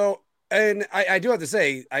 So, and I do have to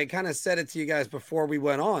say, I kind of said it to you guys before we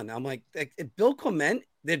went on. I'm like, Bill Clement,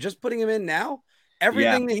 they're just putting him in now.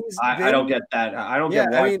 Everything that he's I don't get that. I don't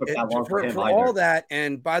get why it took that long for him for either. all that.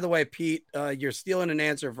 And by the way, Pete, you're stealing an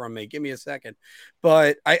answer from me. Give me a second.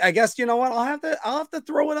 But I guess, you know what? I'll have to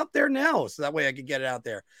throw it up there now, so that way I can get it out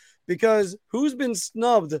there. Because who's been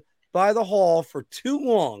snubbed by the Hall for too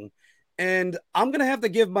long? And I'm gonna have to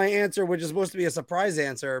give my answer, which is supposed to be a surprise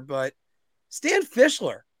answer, but Stan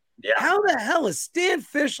Fischler. Yeah. How the hell is Stan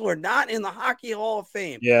Fischler not in the Hockey Hall of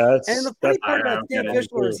Fame? Yeah, and the funny part about Stan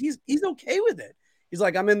Fischler is he's okay with it. He's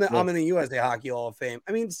like, I'm in the USA Hockey Hall of Fame.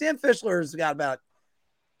 I mean, Stan Fischler's got about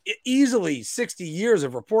easily 60 years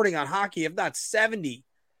of reporting on hockey, if not 70.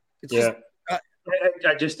 It's just,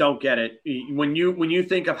 I just don't get it. When you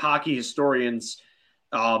think of hockey historians,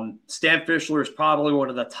 Stan Fischler is probably one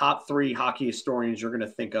of the top 3 hockey historians you're going to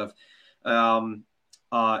think of.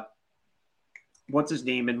 What's his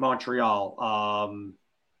name in Montreal?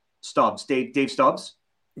 Stubbs, Dave Stubbs.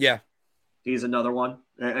 Yeah. He's another one.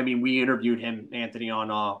 I mean, we interviewed him, Anthony, on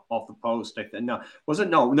Off the Post. No, it was the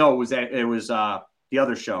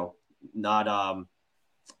other show, not Off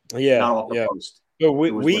the Post. So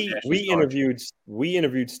we interviewed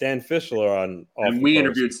Stan Fischler on Off and the we Post.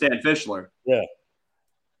 interviewed Stan Fischler. Yeah.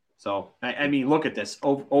 So I mean, look at this,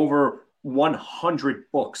 over 100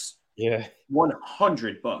 books. Yeah,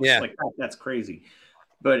 100 books. Yeah, like that's crazy.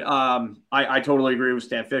 But I totally agree with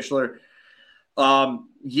Stan Fischler.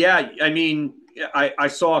 Yeah, I mean, I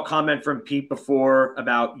saw a comment from Pete before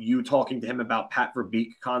about you talking to him about Pat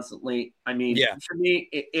Verbeek constantly. I mean, Yeah. for me,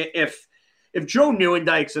 if Joe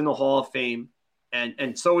Nieuwendyke's in the Hall of Fame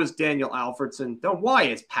and so is Daniel Alfredson, then why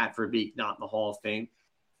is Pat Verbeek not in the Hall of Fame?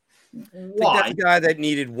 I think that's a guy that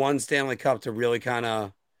needed one Stanley Cup to really kind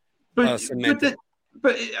of cement it.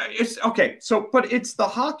 But it's okay. So, but it's the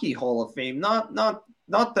Hockey Hall of Fame, not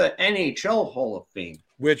the NHL Hall of Fame.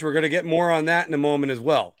 Which we're going to get more on that in a moment as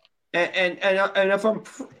well. And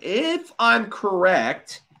if I'm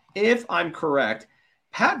correct,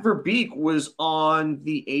 Pat Verbeek was on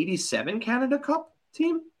the '87 Canada Cup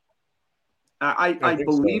team. I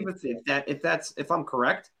believe so. if I'm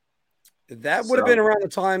correct. That would have been around the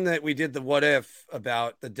time that we did the what if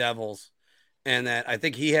about the Devils, and that I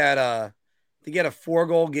think he had a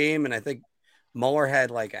 4-goal game, and I think Muller had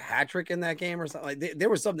like a hat trick in that game or something. Like there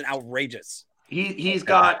was something outrageous. He's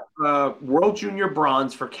got World Junior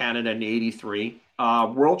Bronze for Canada in '83,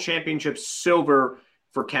 World Championship Silver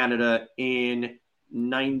for Canada in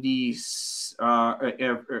 '90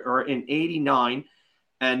 or in '89,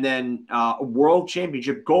 and then World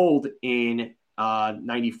Championship Gold in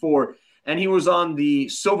 '94. And he was on the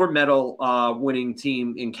silver medal winning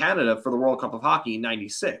team in Canada for the World Cup of Hockey in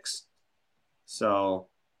 '96. So,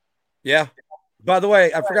 yeah. By the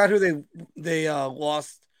way, I forgot who they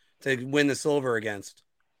lost to win the silver against.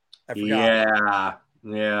 I forgot.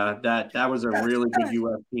 Yeah. That was a really good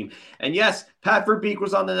U.S. team. And yes, Pat Verbeek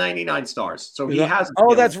was on the '99 Stars, so he has.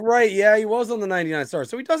 Oh, that's right. Yeah, he was on the '99 Stars,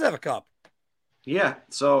 so he does have a cup. Yeah.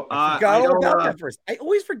 So I forgot all about that first. I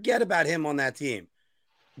always forget about him on that team.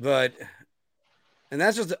 But, and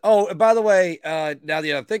that's just, by the way, now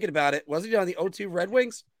that I'm thinking about it, was he on the 02 Red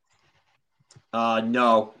Wings?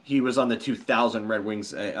 No, he was on the 2000 Red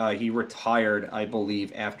Wings. He retired, I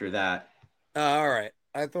believe, after that. All right.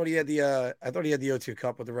 I thought he had the 02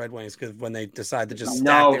 Cup with the Red Wings because when they decided to just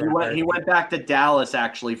he went back to Dallas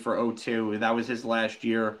actually for 02. That was his last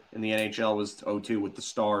year in the NHL was 02 with the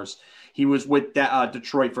Stars. He was with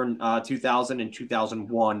Detroit for 2000 and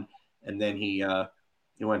 2001, and then he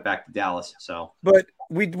went back to Dallas. So, but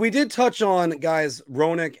we did touch on guys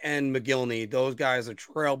Roenick and McGillney. Those guys are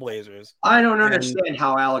trailblazers. I don't understand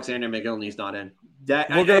how Alexander McGillney's not in.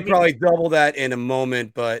 We're going to probably double that in a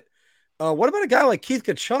moment, but what about a guy like Keith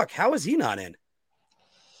Tkachuk? How is he not in?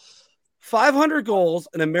 500 goals,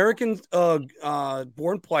 an American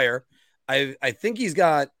born player. I think he's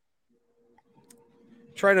got.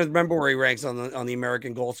 Trying to remember where he ranks on the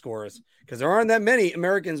American goal scorers because there aren't that many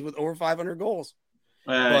Americans with over 500 goals.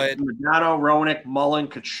 But Modano, Roenick, Mullen,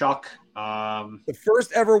 Tkachuk. The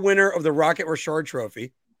first ever winner of the Rocket Richard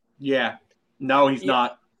Trophy. Yeah. No, he's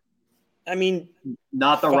not. I mean,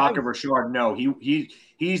 not the Rocket Richard. No,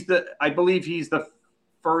 he's I believe he's the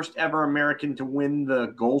first ever American to win the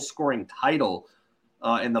goal scoring title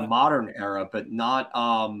in the modern era, but not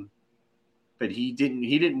but he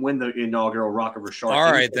didn't win the inaugural Rocket Richard.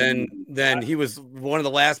 All right, then he was one of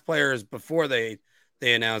the last players before they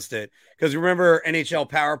announced it. Because remember NHL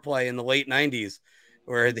Power Play in the late 90s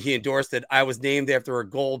where he endorsed it. I was named after a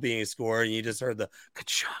goal being scored, and you just heard the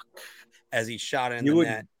ka-chuk as he shot it in the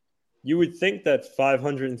net. You would think that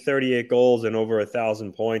 538 goals and over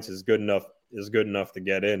 1,000 points is good enough to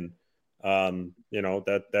get in.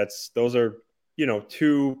 Those are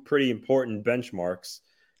two pretty important benchmarks.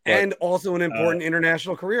 But, and also an important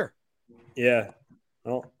international career. Yeah.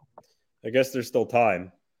 Well, I guess there's still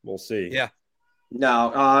time. We'll see. Yeah.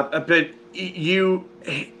 No, but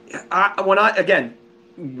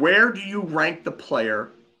where do you rank the player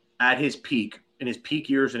at his peak, in his peak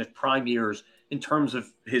years, in his prime years, in terms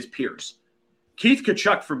of his peers? Keith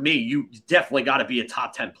Tkachuk, for me, you definitely got to be a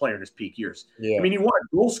top 10 player in his peak years. Yeah. I mean, he won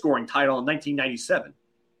a goal scoring title in 1997.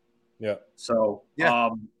 Yeah. So,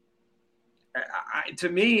 to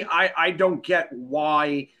me, I don't get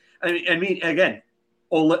why. I mean, again,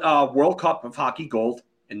 World Cup of Hockey gold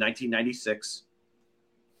in 1996.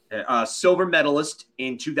 Silver medalist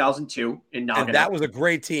in 2002 in Nagano. And that was a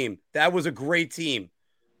great team.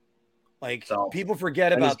 Like, people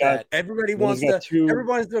forget about that. Everybody wants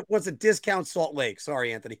to discount Salt Lake.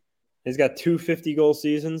 Sorry, Anthony. He's got 2 50-goal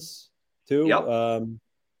seasons, too. Yep.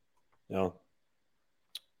 No.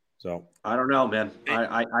 So I don't know, man.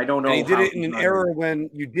 I don't know. And he did it in an era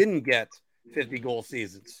when you didn't get 50-goal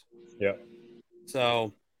seasons. Yeah.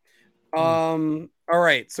 So, all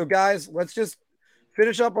right. So, guys, let's just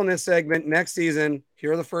finish up on this segment. Next season,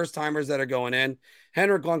 here are the first timers that are going in: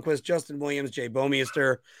 Henrik Lundqvist, Justin Williams, Jay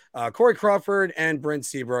Bouwmeester, Corey Crawford, and Brent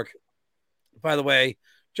Seabrook. By the way,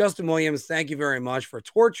 Justin Williams, thank you very much for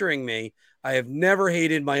torturing me. I have never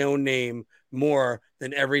hated my own name more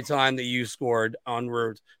than every time that you scored en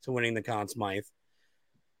route to winning the Conn Smythe.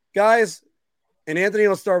 Guys, and Anthony,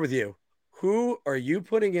 I'll start with you. Who are you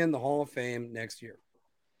putting in the Hall of Fame next year?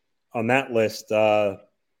 On that list, I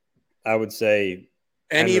would say,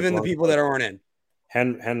 and Henrik even the people that aren't in.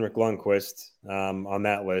 Henrik Lundqvist on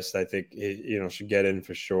that list, I think should get in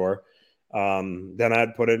for sure. Then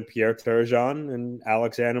I'd put in Pierre Turgeon and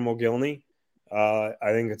Alexander Mogilny. I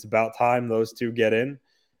think it's about time those two get in.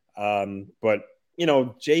 But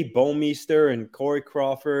Jay Bouwmeester and Corey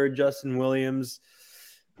Crawford, Justin Williams,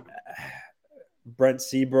 Brent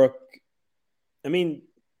Seabrook. I mean,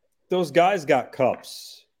 those guys got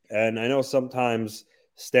cups, and I know sometimes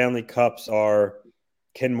Stanley Cups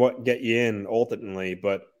can what get you in ultimately,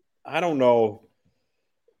 but I don't know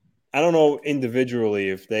individually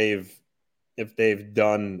if they've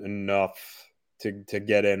done enough to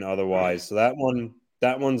get in otherwise. So that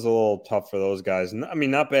one's a little tough for those guys. I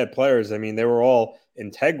mean, not bad players. I mean, they were all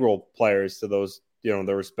integral players to those, their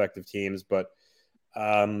respective teams, but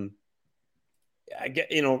I get,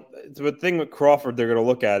 the thing with Crawford they're going to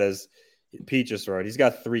look at is Pete just right. He's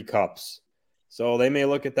got 3 cups. So they may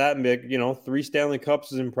look at that and be like, 3 Stanley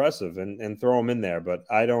Cups is impressive and throw him in there. But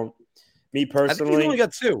me personally. I think he's only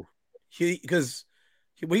got 2. Because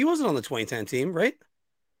he wasn't on the 2010 team, right?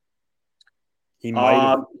 He might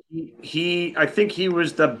have. I think he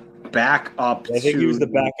was the backup. I think he was the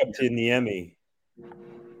backup to Niemi.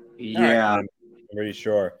 Yeah. I'm pretty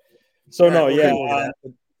sure. So,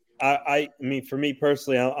 I mean, for me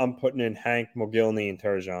personally, I'm putting in Hank, Mogilny, and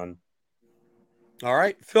Turgeon. All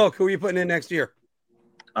right. Phil, who are you putting in next year?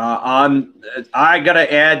 I got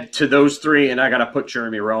to add to those 3, and I got to put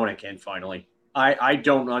Jeremy Roenick in finally. I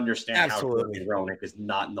don't understand how Jeremy Roenick is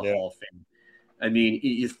not in the Hall of Fame. I mean,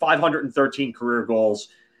 he's 513 career goals.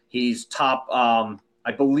 He's top,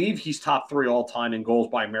 I believe he's top 3 all time in goals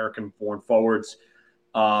by American-born forwards.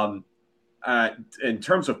 In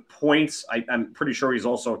terms of points, I'm pretty sure he's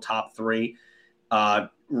also top 3.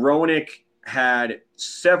 Roenick had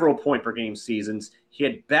several point per game seasons. He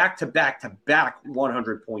had back-to-back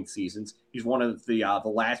 100-point seasons. He's one of the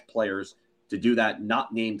last players to do that,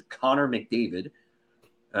 not named Connor McDavid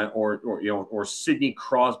or Sidney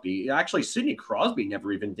Crosby. Actually, Sidney Crosby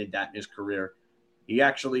never even did that in his career. He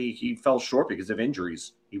fell short because of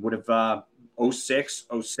injuries. He would have 06,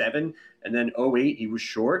 07, and then 08 he was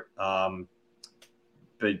short. But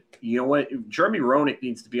you know what? Jeremy Roenick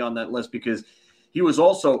needs to be on that list because he was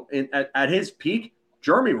also at his peak.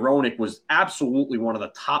 Jeremy Roenick was absolutely one of the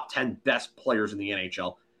top 10 best players in the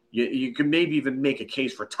NHL. You could maybe even make a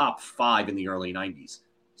case for top 5 in the early 90s.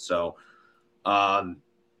 So I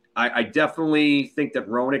definitely think that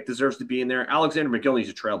Roenick deserves to be in there. Alexander McGillney's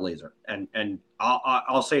a trailblazer. And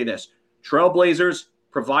I'll say this. Trailblazers,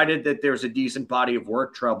 provided that there's a decent body of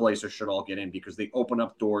work, trailblazers should all get in because they open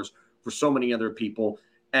up doors for so many other people.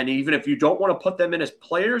 And even if you don't want to put them in as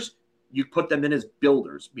players, you put them in as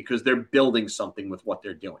builders because they're building something with what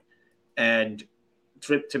they're doing. And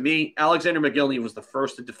to me, Alexander McGillney was the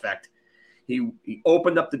first to defect. He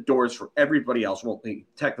opened up the doors for everybody else. Well, he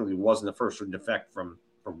technically wasn't the first to defect from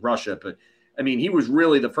Russia, but I mean, he was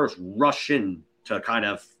really the first Russian to kind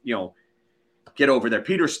of, get over there.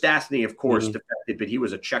 Peter Stastny, of course, defected, but he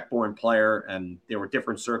was a Czech-born player and there were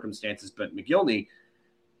different circumstances. But McGillney,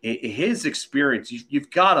 his experience, you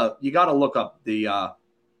gotta look up the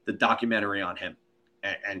documentary on him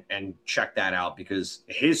and check that out because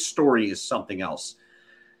his story is something else.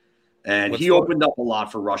 And he opened up a lot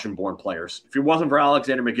for Russian-born players. If it wasn't for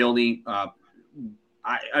Alexander McGillney,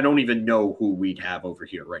 I don't even know who we'd have over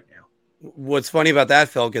here right now. What's funny about that,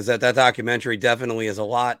 Phil, is that documentary definitely is a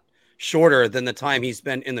lot shorter than the time he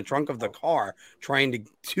spent in the trunk of the car trying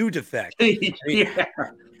to defect. I mean, yeah.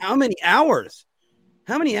 How many hours?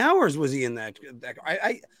 How many hours was he in that?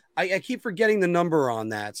 I keep forgetting the number on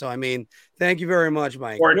that. So, I mean, thank you very much,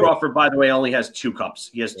 Mike. Corey Crawford, by the way, only has 2 cups.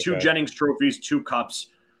 He has 2 Jennings trophies, 2 cups.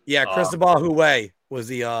 Yeah, Cristobal Huet was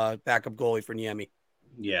the backup goalie for Niemi.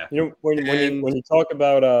 Yeah. When you talk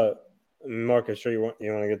about Mark, I'm sure you want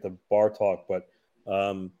to get the bar talk, but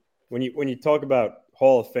when you talk about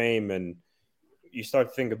Hall of Fame and you start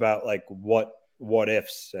to think about like what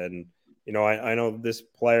ifs, and I know this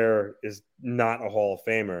player is not a Hall of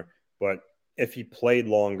Famer, but if he played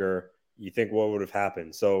longer, you think what would have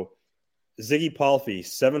happened? So Ziggy Palffy,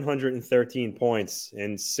 713 points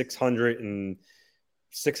in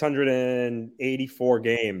 684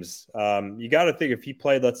 games. You got to think if he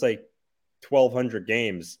played, let's say 1,200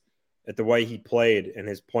 games at the way he played and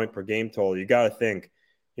his point per game total, you got to think,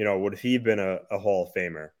 would he have been a Hall of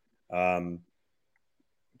Famer?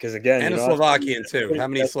 because again, and a Slovakian too. How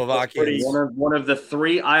many Slovakians? One of the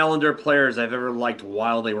 3 Islander players I've ever liked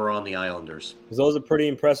while they were on the Islanders. Those are pretty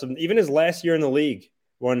impressive. Even his last year in the league,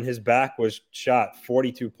 when his back was shot,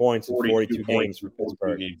 42 points in 42 games for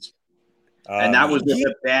Pittsburgh. And that was just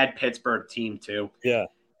a bad Pittsburgh team too. Yeah.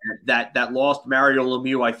 That lost Mario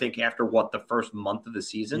Lemieux, I think, after the first month of the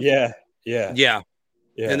season. Yeah.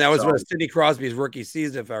 And that was Sidney Crosby's rookie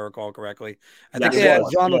season, if I recall correctly. I think they had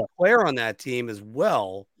John LeClaire on that team as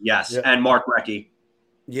well. Yes, and Mark Recchi.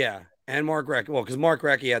 Yeah, and Mark Recchi. Well, because Mark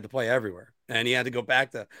Recchi had to play everywhere, and he had to go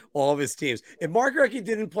back to all of his teams. If Mark Recchi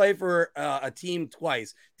didn't play for a team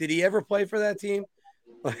twice, did he ever play for that team?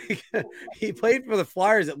 Like, he played for the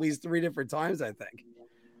Flyers at least 3 different times, I think.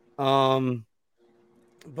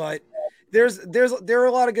 But there are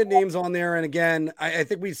a lot of good names on there, and again, I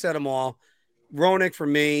think we said them all. Roenick for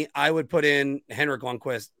me, I would put in Henrik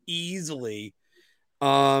Lundqvist easily.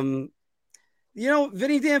 Vinny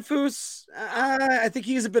Danfus, I think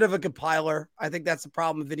he's a bit of a compiler. I think that's the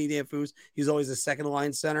problem with Vinny Danfus. He's always a second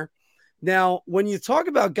line center. Now, when you talk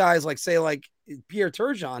about guys like Pierre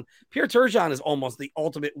Turgeon is almost the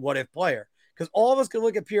ultimate what-if player, because all of us could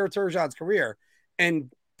look at Pierre Turgeon's career and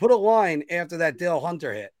put a line after that Dale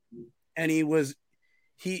Hunter hit, and he wasn't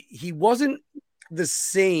the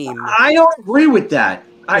same. I don't agree with that.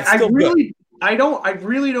 I really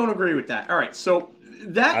don't agree with that. All right, so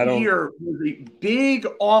that year was a big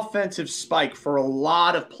offensive spike for a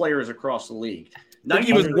lot of players across the league. I think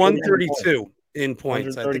he was 132 in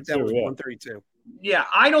points. I think that was 132. Yeah,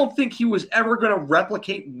 I don't think he was ever going to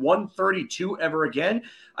replicate 132 ever again.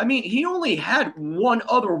 I mean, he only had one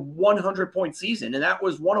other 100-point season, and that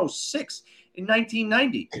was 106 in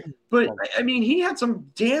 1990. But, I mean, he had some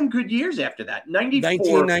damn good years after that.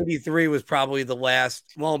 1993 was probably the last,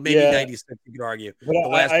 well, maybe 96, you could argue. But the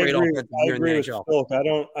last great offensive year in the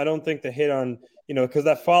NHL. I don't think the hit on, because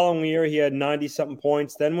that following year he had 90-something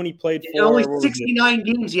points. Then when he played in only 69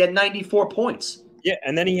 games, he had 94 points. Yeah,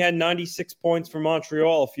 and then he had 96 points for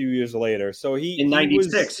Montreal a few years later. So in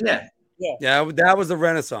 96, yeah, that was the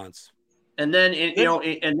Renaissance. And then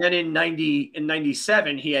in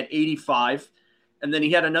 97 he had 85, and then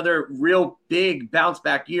he had another real big bounce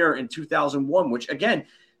back year in 2001, which again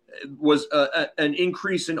was an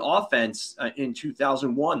increase in offense in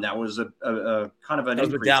 2001. That was a kind of an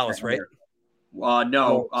increase with Dallas, right?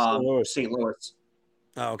 St. Louis.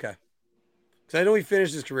 Oh, okay. Because I know he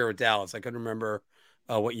finished his career with Dallas. I couldn't remember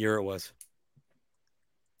what year it was.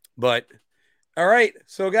 But all right,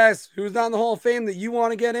 so guys, who's not in the Hall of Fame that you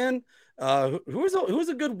want to get in? Who's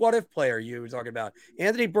a good what if player you were talking about?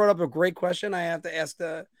 Anthony brought up a great question. I have to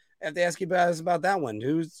ask you guys about that one.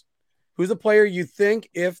 Who's a player you think,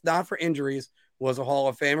 if not for injuries, was a Hall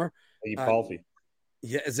of Famer? Ziggy Palffy.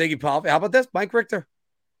 Ziggy Palffy. How about this? Mike Richter.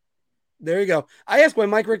 There you go. I asked why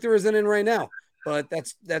Mike Richter isn't in right now, but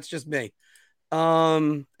that's just me.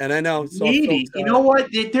 And I know. So you know what?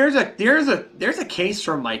 There's a case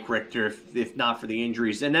for Mike Richter if not for the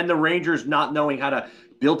injuries, and then the Rangers not knowing how to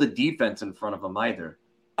build a defense in front of him either.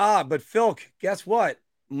 But Phil, guess what?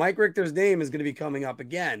 Mike Richter's name is going to be coming up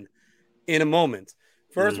again in a moment.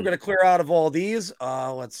 First, we're going to clear out of all these.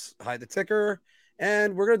 Let's hide the ticker,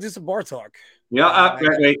 and we're going to do some bar talk. Yeah.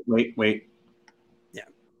 Wait. Yeah.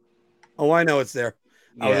 Oh, I know it's there.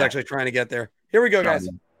 Yeah. I was actually trying to get there. Here we go, guys.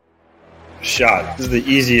 Shot. This is the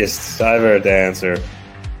easiest I've ever to answer.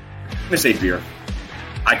 I'm going to say beer.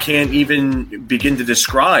 I can't even begin to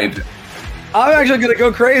describe. I'm actually going to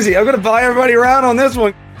go crazy. I'm going to buy everybody around on this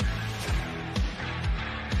one.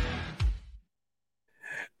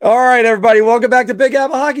 All right, everybody. Welcome back to Big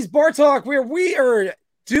Apple Hockey's Bar Talk, where we are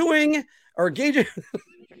gauging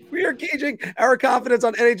our confidence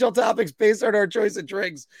on NHL topics based on our choice of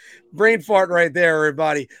drinks. Brain fart right there,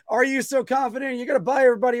 everybody. Are you so confident you're going to buy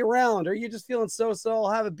everybody around? Are you just feeling so I'll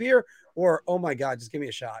have a beer? Or, oh my God, just give me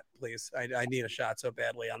a shot, please. I need a shot so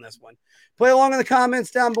badly on this one. Play along in the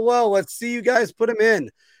comments down below. Let's see you guys put them in.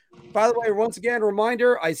 By the way, once again,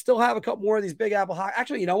 reminder, I still have a couple more of these Big Apple Hockey.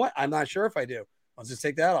 Actually, you know what? I'm not sure if I do. Let's just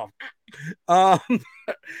take that off.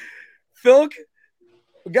 Phil,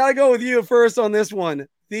 we got to go with you first on this one.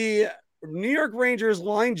 The New York Rangers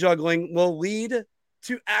line juggling will lead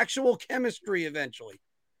to actual chemistry eventually.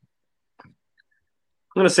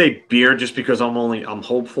 I'm going to say beer just because I'm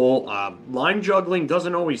hopeful. Line juggling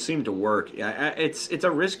doesn't always seem to work. It's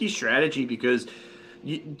a risky strategy because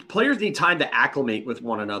players need time to acclimate with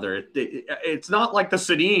one another. It's not like the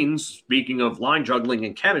Sedins, speaking of line juggling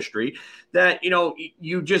and chemistry, that,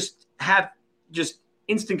 you just have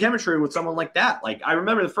instant chemistry with someone like that. Like, I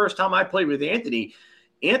remember the first time I played with Anthony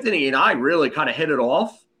and I really kind of hit it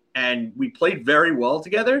off, and we played very well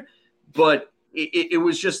together. But it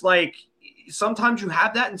was just like sometimes you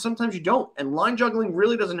have that and sometimes you don't. And line juggling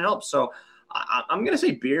really doesn't help. So I'm going to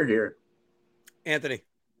say beer here. Anthony.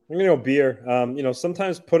 I'm going to go beer.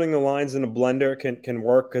 Sometimes putting the lines in a blender can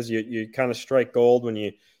work because you kind of strike gold when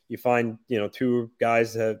you find, two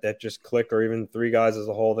guys that just click, or even three guys as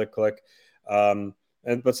a whole that click.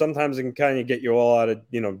 But sometimes it can kind of get you all out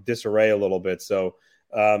of, disarray a little bit. So,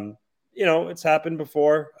 it's happened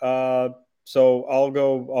before. So I'll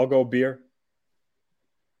go beer.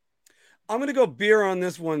 I'm going to go beer on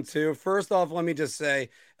this one too. First off, let me just say,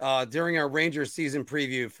 during our Rangers season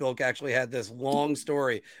preview, Phil actually had this long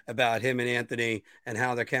story about him and Anthony and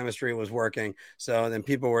how their chemistry was working. So then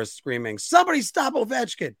people were screaming, "Somebody stop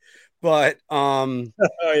Ovechkin!" But oh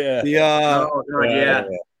yeah, yeah,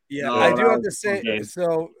 I do have to say.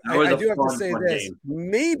 So I do have to say this.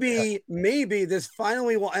 Game. Maybe this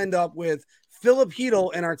finally will end up with Philip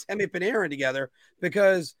Hedl and Artemi Panarin together,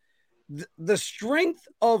 because the strength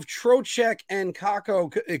of Trocheck and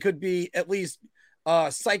Kakko, it could be at least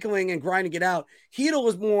cycling and grinding it out. Hedl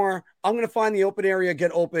was more, I'm going to find the open area,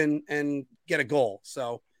 get open, and get a goal.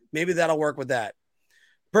 So maybe that'll work with that.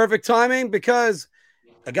 Perfect timing, because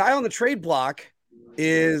a guy on the trade block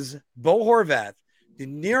is Bo Horvat. The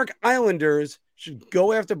New York Islanders should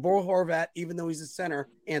go after Bo Horvat, even though he's a center.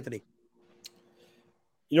 Anthony.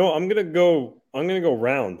 I'm going to go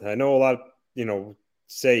round. I know a lot of,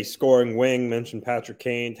 say scoring wing, mentioned Patrick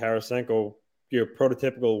Kane, Tarasenko, your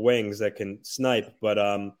prototypical wings that can snipe. But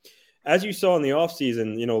as you saw in the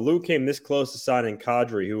offseason, Lou came this close to signing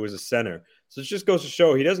Kadri, who was a center. So it just goes to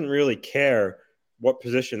show he doesn't really care what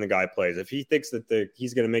position the guy plays. If he thinks that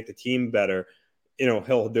he's going to make the team better,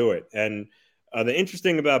 he'll do it. And the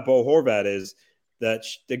interesting about Bo Horvat is that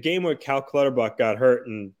the game where Cal Clutterbuck got hurt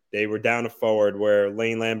and they were down a forward, where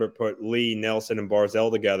Lane Lambert put Lee, Nelson, and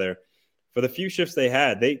Barzell together, for the few shifts they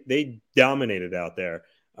had, they dominated out there.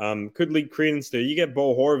 Could lead credence to, you get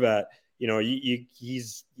Bo Horvat,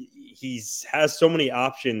 he's has so many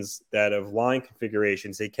options that of line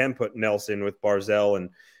configurations. They can put Nelson with Barzell, and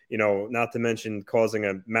not to mention causing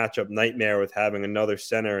a matchup nightmare with having another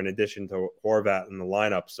center in addition to Horvat in the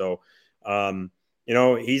lineup. So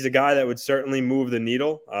he's a guy that would certainly move the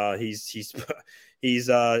needle. He's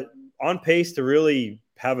on pace to really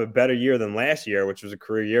have a better year than last year, which was a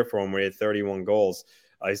career year for him, where he had 31 goals.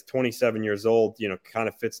 He's 27 years old, kind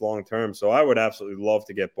of fits long-term. So I would absolutely love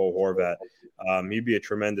to get Bo Horvat. He'd be a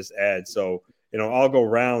tremendous add. So, I'll go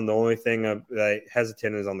round. The only thing that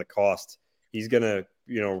hesitant is on the cost. He's going to,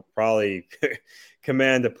 probably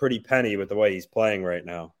command a pretty penny with the way he's playing right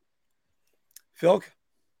now. Phil?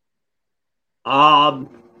 I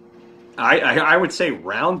would say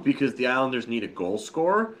round, because the Islanders need a goal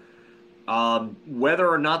scorer. Whether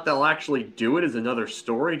or not they'll actually do it is another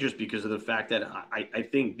story, just because of the fact that I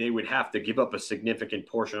think they would have to give up a significant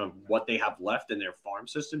portion of what they have left in their farm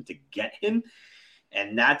system to get him.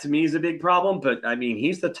 And that to me is a big problem. But I mean,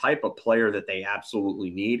 he's the type of player that they absolutely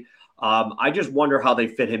need. I just wonder how they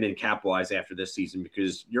fit him in cap wise after this season,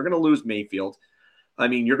 because you're going to lose Mayfield. I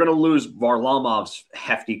mean, you're going to lose Varlamov's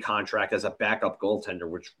hefty contract as a backup goaltender,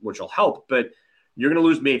 which will help, but you're going to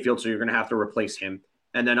lose Mayfield. So you're going to have to replace him.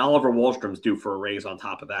 And then Oliver Wahlstrom's due for a raise on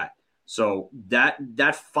top of that. So that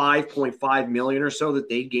 $5.5 million or so that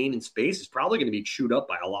they gain in space is probably going to be chewed up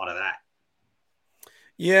by a lot of that.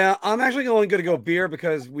 Yeah, I'm actually only going to go beer,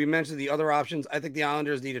 because we mentioned the other options. I think the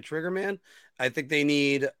Islanders need a trigger man. I think they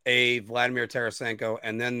need a Vladimir Tarasenko,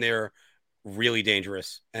 and then they're really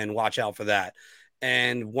dangerous, and watch out for that.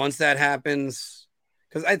 And once that happens,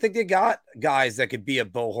 because I think they got guys that could be a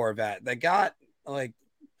Bo Horvat. They got, like,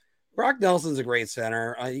 Brock Nelson's a great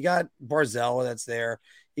center. You got Barzell that's there.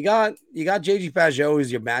 You got JG Pageau,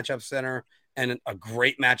 who's your matchup center, and a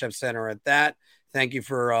great matchup center at that. Thank you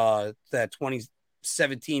for that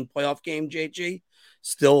 2017 playoff game, JG.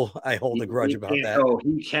 Still, I hold a grudge about that.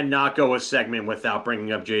 He cannot go a segment without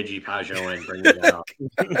bringing up JG Pageau and bringing that up.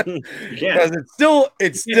 Because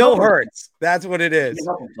it still hurts. That's what it is.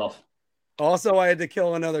 Also, I had to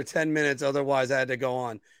kill another 10 minutes. Otherwise, I had to go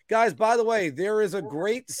on. Guys, by the way, there is a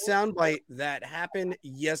great soundbite that happened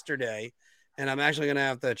yesterday, and I'm actually going to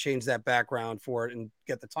have to change that background for it and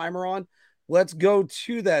get the timer on. Let's go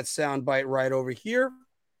to that soundbite right over here.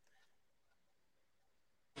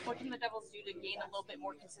 What can the Devils do to gain a little bit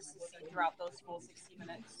more consistency throughout those full 60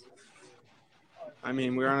 minutes? I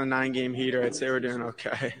mean, we're on a 9-game heater. I'd say we're doing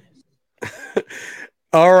okay.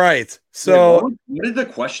 All right. So what is the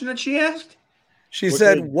question that she asked? She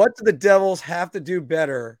said, what do the Devils have to do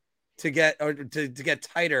better to get, or to get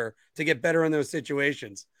tighter, to get better in those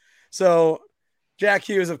situations? So Jack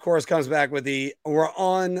Hughes, of course, comes back with we're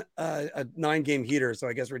on a 9-game heater, so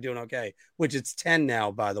I guess we're doing okay, which it's 10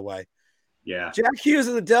 now, by the way. Yeah. Jack Hughes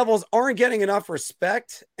and the Devils aren't getting enough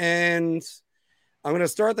respect, and I'm going to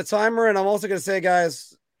start the timer, and I'm also going to say,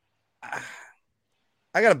 guys, I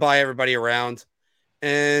got to buy everybody around,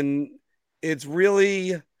 and it's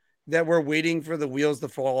really that we're waiting for the wheels to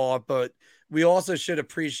fall off, but we also should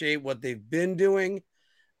appreciate what they've been doing.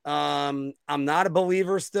 I'm not a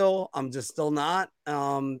believer still. I'm just still not.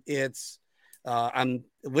 I'm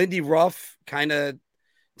Lindy Ruff kind of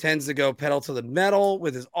tends to go pedal to the metal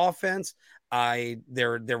with his offense.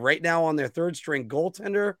 They're right now on their third string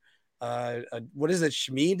goaltender. What is it?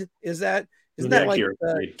 Schmid? Isn't that like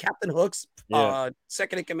Captain Hook's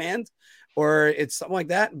second in command, or it's something like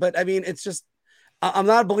that? But I mean, it's just I'm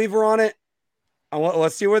not a believer on it.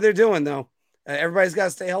 Let's see what they're doing though. Everybody's got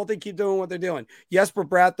to stay healthy, keep doing what they're doing. Jesper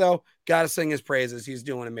Bratt, though, got to sing his praises. He's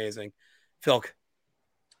doing amazing. Philk.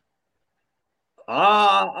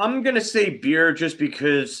 I'm going to say Beer just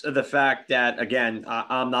because of the fact that, again,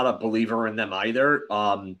 I'm not a believer in them either.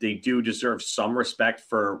 They do deserve some respect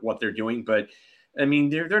for what they're doing, but I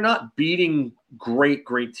mean, they're not beating great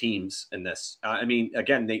teams in this. I mean,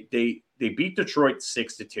 again, they beat Detroit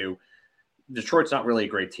 6-2. Detroit's not really a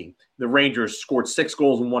great team. The Rangers scored 6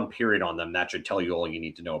 goals in 1 period on them. That should tell you all you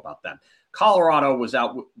need to know about them. Colorado was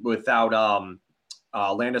out without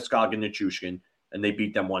Landeskog and Nichushkin, and they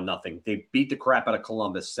beat them 1-0. They beat the crap out of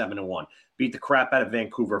Columbus 7-1. Beat the crap out of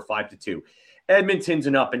Vancouver 5-2. Edmonton's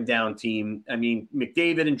an up and down team. I mean,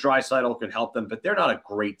 McDavid and Draisaitl could help them, but they're not a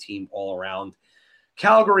great team all around.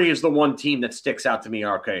 Calgary is the one team that sticks out to me.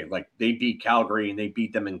 Okay, like they beat Calgary and they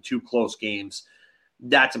beat them in 2 close games.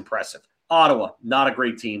 That's impressive. Ottawa, not a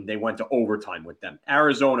great team. They went to overtime with them.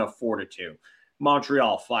 Arizona, 4-2.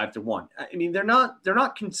 Montreal, 5-1. I mean, they're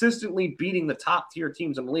not consistently beating the top tier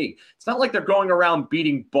teams in the league. It's not like they're going around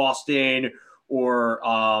beating Boston or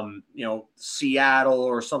Seattle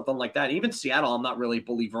or something like that. Even Seattle, I'm not really a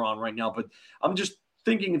believer on right now, but I'm just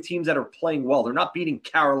thinking of teams that are playing well. They're not beating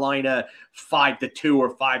Carolina 5-2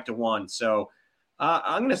 or 5-1. So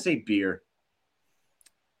I'm going to say Beer.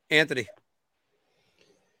 Anthony.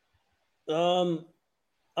 I'm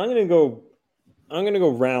gonna go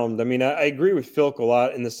round. I mean, I agree with Philk a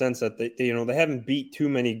lot in the sense that they haven't beat too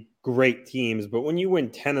many great teams, but when you win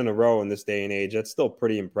 10 in a row in this day and age, that's still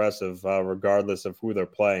pretty impressive, regardless of who they're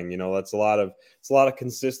playing. That's a lot of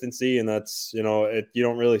consistency, and that's you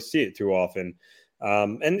don't really see it too often.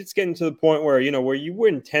 And it's getting to the point where where you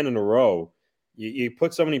win 10 in a row, you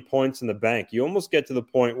put so many points in the bank, you almost get to the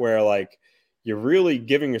point where like you're really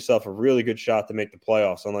giving yourself a really good shot to make the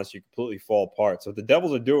playoffs unless you completely fall apart. So what the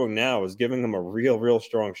Devils are doing now is giving them a real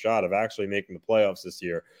strong shot of actually making the playoffs this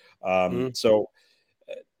year. So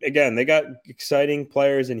again, they got exciting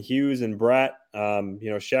players in Hughes and Bratt.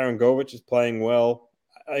 Sharon Govich is playing well.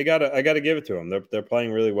 I gotta give it to them. They're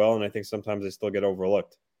playing really well, and I think sometimes they still get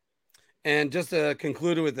overlooked. And just to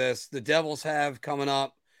conclude with this, the Devils have coming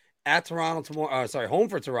up at Toronto tomorrow. Home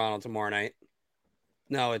for Toronto tomorrow night.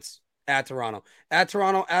 No, it's at Toronto, at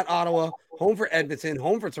Ottawa, home for Edmonton,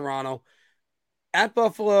 home for Toronto, at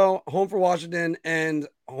Buffalo, home for Washington, and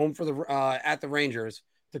home for at the Rangers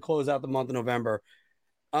to close out the month of November.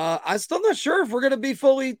 I'm still not sure if we're going to be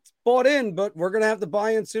fully bought in, but we're going to have to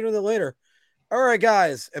buy in sooner than later. All right,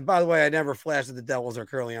 guys. And by the way, I never flashed that the Devils are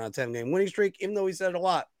currently on a 10-game winning streak, even though we said it a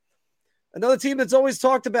lot. Another team that's always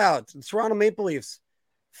talked about, the Toronto Maple Leafs,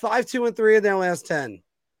 5-2-3 in their last 10.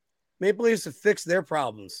 Maple Leafs have fixed their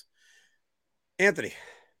problems. Anthony.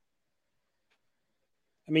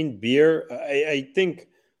 I mean, Beer, I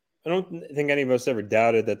don't think any of us ever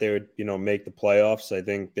doubted that they would, make the playoffs. I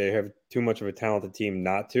think they have too much of a talented team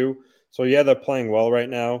not to. So, yeah, they're playing well right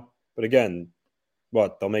now. But again,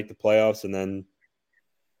 they'll make the playoffs and then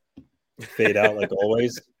fade out like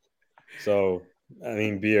always. So, I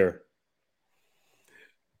mean, Beer.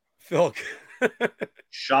 Phil.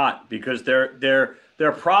 Shot, because their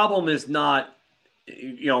problem is not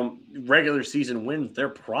regular season wins. Their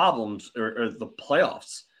problems are the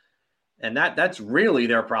playoffs, and that's really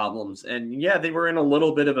their problems. And yeah, they were in a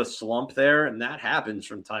little bit of a slump there, and that happens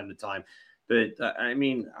from time to time. But I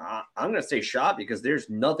mean, I'm going to say Shot because there's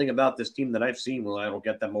nothing about this team that I've seen where that'll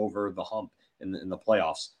get them over the hump in the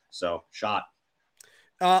playoffs. So Shot.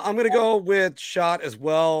 I'm going to go with Shot as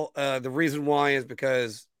well. The reason why is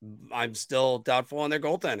because I'm still doubtful on their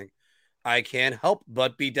goaltending. I can't help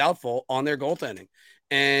but be doubtful on their goaltending.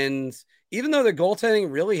 And even though their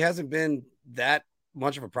goaltending really hasn't been that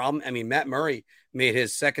much of a problem, I mean, Matt Murray made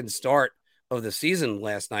his second start of the season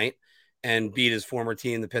last night. and beat his former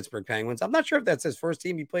team, the Pittsburgh Penguins. I'm not sure if that's his first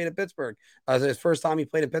team he played at Pittsburgh. His first time he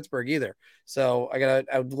played at Pittsburgh either. So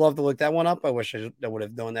I would love to look that one up. I wish I would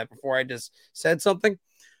have known that before I just said something.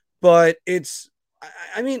 But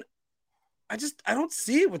I mean, I don't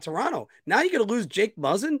see it with Toronto. Now you're going to lose Jake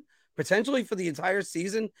Muzzin potentially for the entire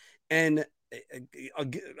season. And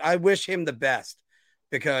I wish him the best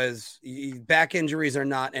because back injuries are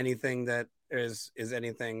not anything that is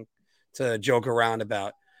anything to joke around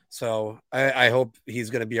about. So I hope he's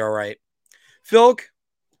going to be all right. Philk,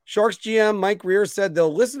 Sharks GM Mike Rear said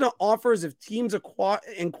they'll listen to offers if teams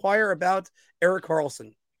inquire about Erik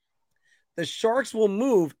Karlsson. The Sharks will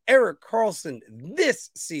move Erik Karlsson this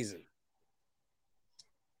season.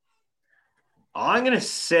 I'm going to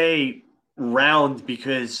say round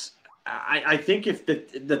because I think if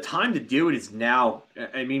the time to do it is now.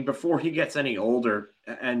 I mean, before he gets any older,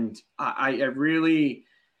 and I really,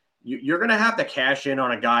 you're going to have to cash in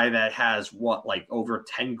on a guy that has like over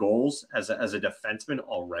 10 goals as a defenseman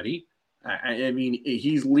already. I mean,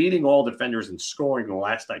 he's leading all defenders in scoring the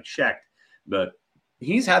last I checked, but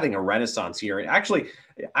he's having a renaissance here. Actually,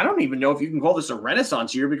 I don't even know if you can call this a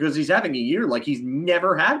renaissance year because he's having a year like he's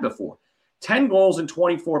never had before. 10 goals and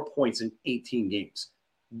 24 points in 18 games.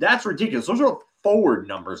 That's ridiculous. Those are forward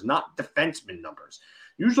numbers, not defenseman numbers.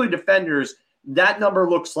 Usually defenders, that number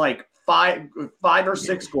looks like five or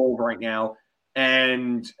six goals right now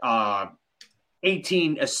and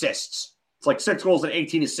 18 assists. It's like 6 goals and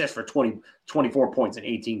 18 assists for 24 points in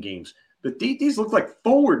 18 games. But these look like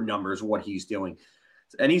forward numbers, what he's doing.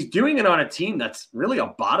 And he's doing it on a team that's really a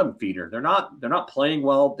bottom feeder. They're not playing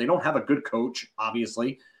well. They don't have a good coach,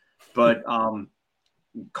 obviously. But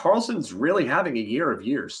Karlsson's really having a year of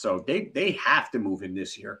years, so they have to move him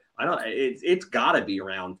this year. It's got to be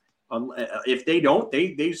around. If they don't,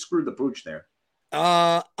 they screwed the pooch there.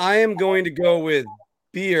 I am going to go with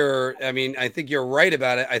Beer. I mean, I think you're right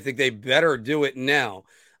about it. I think they better do it now.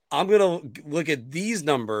 I'm going to look at these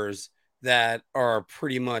numbers that are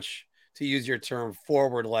pretty much, to use your term,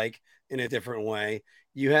 forward like in a different way.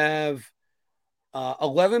 You have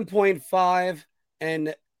 11.5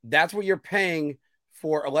 and that's what you're paying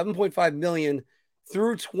for 11.5 million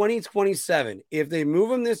through 2027. If they move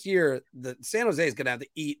him this year, the San Jose is going to have to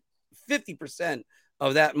eat 50%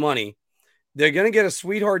 of that money. They're going to get a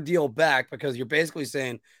sweetheart deal back because you're basically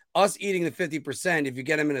saying us eating the 50%. If you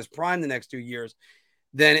get him in his prime the next 2 years,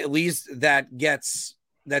 then at least that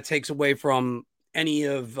takes away from any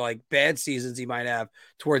of like bad seasons he might have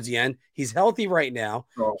towards the end. He's healthy right now.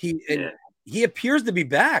 He appears to be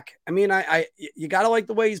back. I mean, you got to like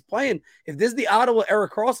the way he's playing. If this is the Ottawa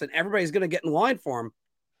Erik Karlsson, everybody's going to get in line for him.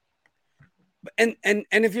 And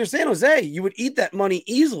if you're San Jose, you would eat that money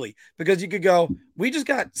easily because you could go, we just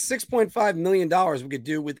got $6.5 million we could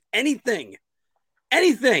do with anything.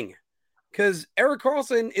 Because Erik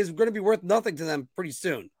Karlsson is going to be worth nothing to them pretty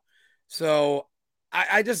soon. So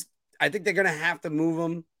I think they're going to have to move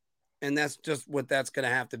him, and that's just what that's going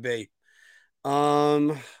to have to be.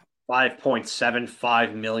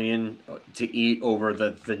 5.75 million to eat over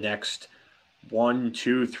the next 1,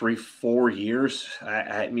 2, 3, 4 years.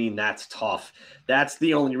 I mean, that's tough. That's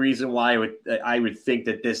the only reason why I would think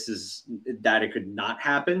that it could not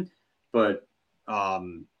happen. But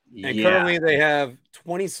currently they have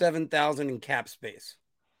 27,000 in cap space.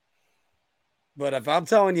 But if I'm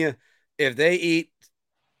telling you, if they eat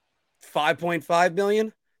 5.5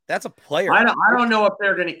 million. That's a player. I don't know if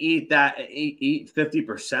they're going to eat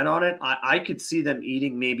 50% on it. I could see them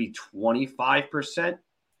eating maybe 25%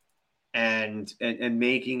 and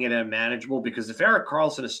making it manageable because if Erik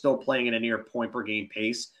Karlsson is still playing at a near point per game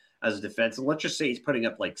pace as a defense, and let's just say he's putting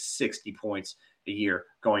up like 60 points a year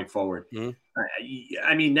going forward. Mm-hmm.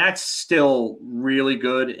 I mean, that's still really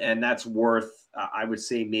good. And that's worth, I would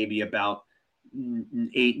say maybe about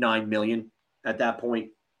 8-9 million at that point.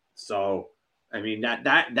 So, I mean,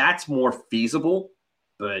 that's more feasible,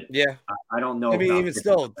 but yeah, I don't know. I mean, even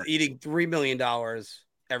still eating $3 million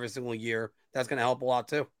every single year, that's going to help a lot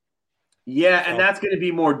too. Yeah. And that's going to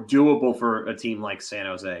be more doable for a team like San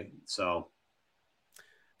Jose. So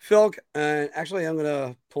Phil, actually, I'm going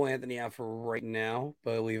to pull Anthony out for right now,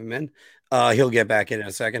 but leave him in. He'll get back in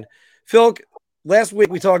a second. Phil, last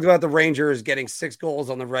week we talked about the Rangers getting 6 goals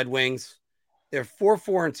on the Red Wings. They're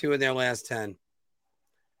 4-4-2 in their last 10.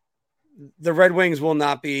 The Red Wings will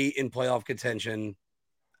not be in playoff contention.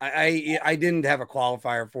 I didn't have a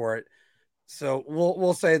qualifier for it. So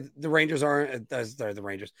we'll say the Rangers aren't the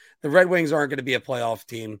Rangers. The Red Wings aren't going to be a playoff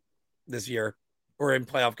team this year or in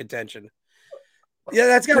playoff contention. Yeah,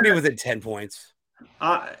 that's got to be within 10 points.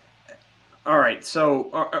 All right.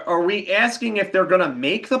 So are we asking if they're going to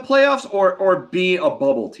make the playoffs or be a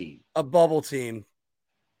bubble team? a bubble team.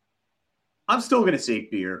 I'm still going to say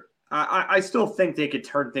Beer. I still think they could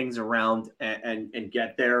turn things around and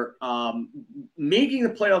get there. Making the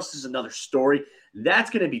playoffs is another story. That's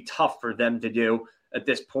going to be tough for them to do at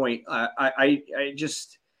this point. I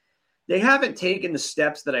just they haven't taken the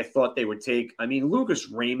steps that I thought they would take. I mean, Lucas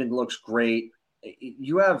Raymond looks great.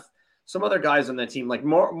 You have some other guys on that team, like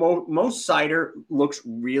Mo Seider looks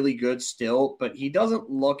really good still, but he doesn't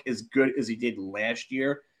look as good as he did last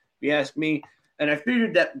year, if you ask me. And I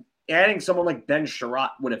figured that adding someone like Ben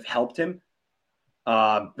Sherratt would have helped him.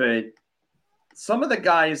 But some of the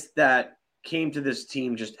guys that came to this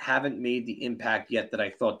team just haven't made the impact yet that I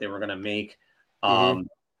thought they were going to make.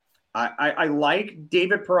 I like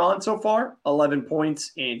David Perron so far, 11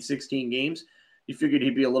 points in 16 games. You figured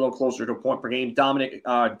he'd be a little closer to a point per game.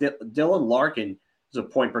 Dylan Larkin is a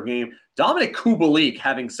point per game. Dominic Kubalik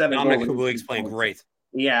having 7 goals. Dominic Kubalik's playing great.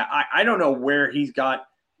 Yeah, I don't know where he's got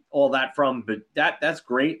all that from, but that's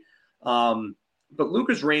great. But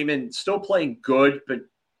Lucas Raymond still playing good, but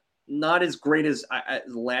not as great as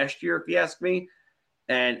last year, if you ask me.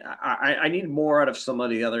 And I need more out of some of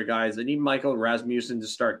the other guys. I need Michael Rasmussen to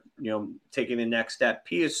start, taking the next step.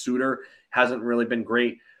 Pius Suter hasn't really been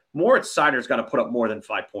great. Moritz Seider's got to put up more than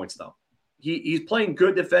 5 points, though. He's playing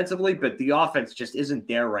good defensively, but the offense just isn't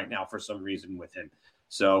there right now for some reason with him.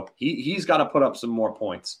 So he's got to put up some more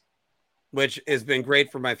points. Which has been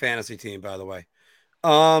great for my fantasy team, by the way.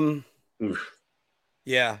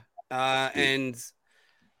 Yeah. And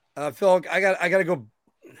Phil, I gotta go.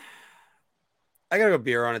 I gotta go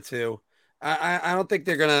Beer on it too. I don't think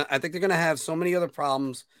they're gonna. I think they're gonna have so many other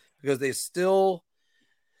problems because they're still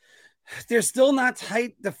not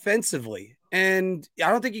tight defensively, and I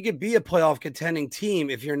don't think you could be a playoff contending team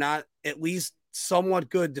if you're not at least somewhat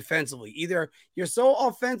good defensively. Either you're so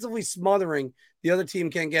offensively smothering the other team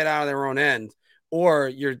can't get out of their own end, or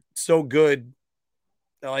you're so good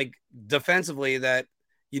like defensively that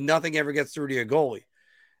nothing ever gets through to your goalie.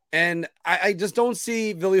 And I just don't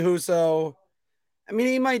see Ville Husso. I mean,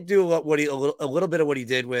 he might do a little bit of what he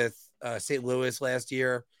did with St. Louis last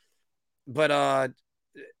year, but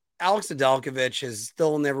Alex Nedeljkovic has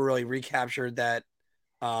still never really recaptured that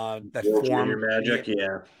form. Magic,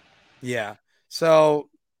 yeah. So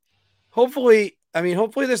hopefully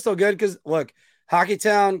they're still good because look,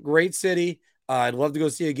 Hockeytown, great city. I'd love to go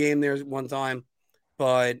see a game there one time,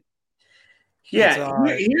 but yeah.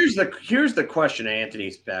 Here's the question.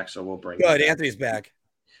 Anthony's back, so we'll bring. Good, Anthony's back.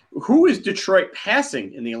 Who is Detroit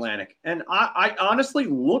passing in the Atlantic? And I honestly,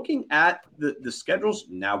 looking at the schedules,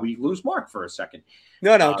 now we lose Mark for a second.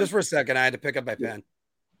 No, just for a second. I had to pick up my pen.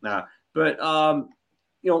 But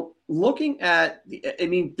looking at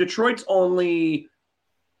Detroit's only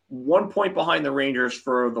 1 point behind the Rangers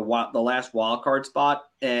for the last wild card spot,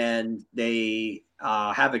 and they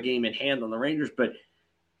have a game in hand on the Rangers, but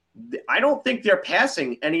I don't think they're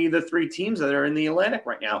passing any of the 3 teams that are in the Atlantic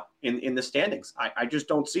right now in the standings. I just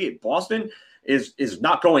don't see it. Boston is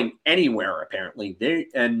not going anywhere, apparently. They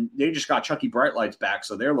just got Chucky Brightlights back,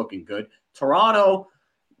 so they're looking good. Toronto,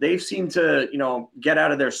 they've seemed to, get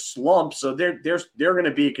out of their slump, so they're going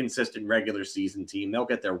to be a consistent regular season team. They'll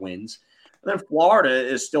get their wins. And then Florida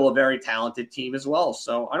is still a very talented team as well.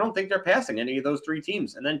 So I don't think they're passing any of those 3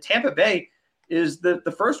 teams. And then Tampa Bay is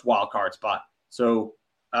the first wild card spot. So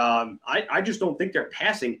I just don't think they're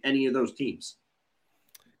passing any of those teams.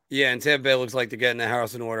 Yeah, and Tampa Bay looks like they're getting the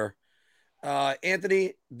house in order.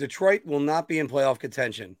 Anthony, Detroit will not be in playoff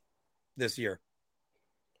contention this year.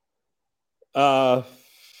 Well,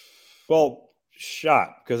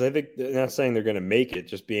 shot, because I think they're not saying they're going to make it,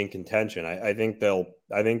 just be in contention. I think they'll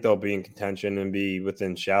be in contention and be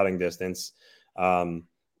within shouting distance.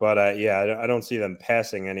 But I don't see them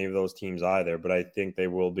passing any of those teams either. But I think they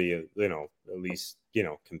will be, at least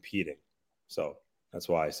competing. So that's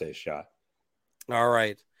why I say shot. All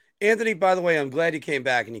right, Anthony. By the way, I'm glad you came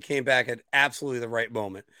back, and you came back at absolutely the right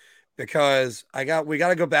moment because we got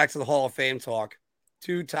to go back to the Hall of Fame talk.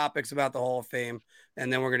 2 topics about the Hall of Fame,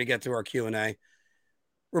 and then we're going to get to our Q&A.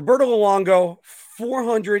 Roberto Luongo,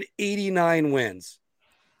 489 wins.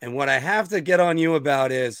 And what I have to get on you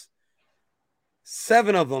about is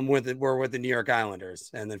 7 of them were with the New York Islanders,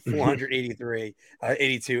 and then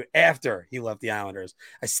 82 after he left the Islanders.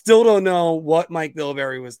 I still don't know what Mike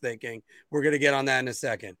Milbury was thinking. We're going to get on that in a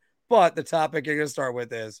second. But the topic you're going to start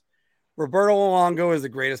with is Roberto Luongo is the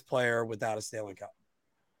greatest player without a Stanley Cup.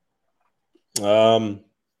 I'm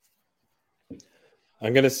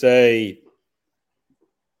going to say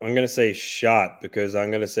shot because I'm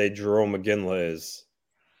going to say Jerome McGinley is.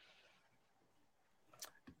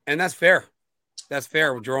 And that's fair. That's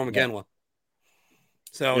fair with Jerome McGinley.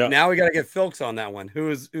 So now we got to get Philks on that one.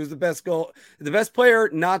 Who's the best player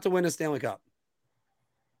not to win a Stanley Cup?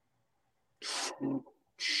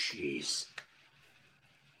 Jeez.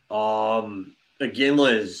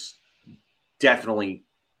 Iginla is definitely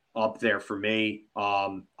up there for me.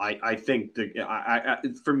 I think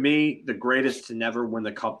for me, the greatest to never win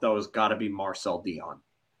the cup though has got to be Marcel Dion.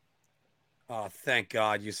 Oh, thank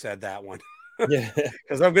God you said that one. Yeah,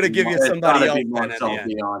 because I'm going to give you somebody else. Marcel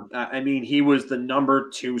Dion. I mean, he was the number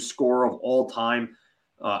 2 scorer of all time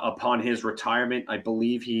upon his retirement. I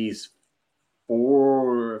believe he's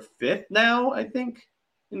 5th now, I think,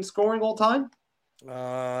 in scoring all time.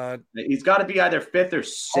 He's got to be either 5th or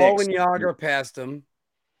 6th. Owen Yager passed him.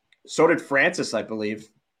 So did Francis, I believe.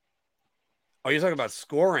 Oh, you're talking about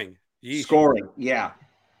scoring. Yeesh. Scoring, yeah.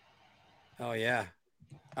 Oh yeah,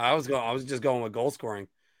 I was just going with goal scoring.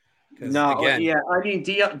 No, again, yeah, I mean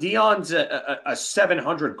Dion's a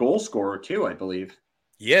 700 goal scorer too, I believe.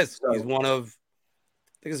 Yes, so, he's one of.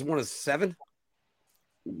 I think he's one of 7.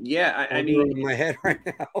 Yeah, I mean, in my head right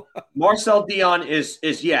now. Marcel Dion is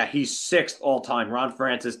he's 6th all time. Ron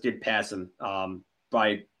Francis did pass him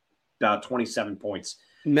by about 27 points.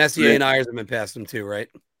 Messier and Yzerman passed him too, right?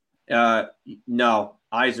 No,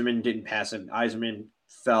 Yzerman didn't pass him. Yzerman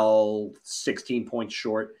fell 16 points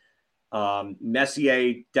short.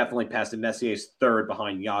 Messier definitely passed him. Messier's 3rd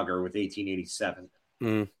behind Yager with 1887.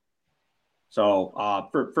 Mm.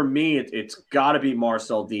 So for me, it's got to be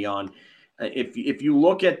Marcel Dion. If you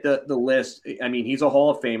look at the list, I mean, he's a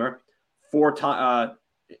Hall of Famer, 4-time.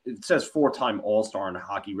 It says 4-time All-Star in a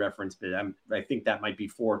Hockey Reference, but I think that might be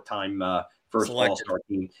 4-time first selected All-Star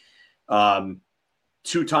team.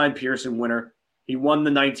 2-time Pearson winner. He won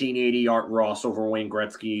the 1980 Art Ross over Wayne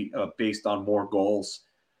Gretzky based on more goals.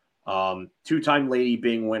 2-time Lady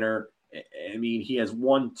Byng winner. I mean, he has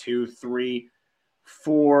 1, 2, 3,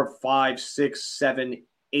 4, 5, 6, 7,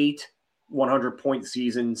 8 100-point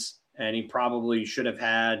seasons, and he probably should have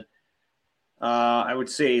had, I would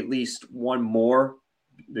say, at least one more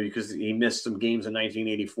because he missed some games in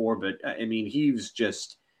 1984. But I mean, he's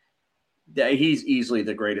easily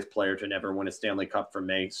the greatest player to never win a Stanley Cup for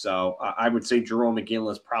me. So I would say Jerome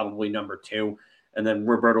McGinley is probably number 2. And then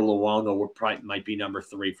Roberto Luongo might be number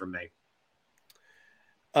 3 for me.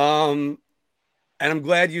 And I'm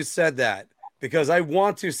glad you said that because I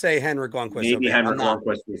want to say Henrik Lundqvist. Maybe Henrik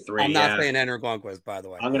Lundqvist be 3. I'm not saying Henrik Lundqvist, by the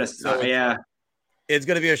way. I'm going to say, yeah. It's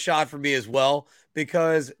going to be a shot for me as well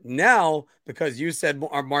because you said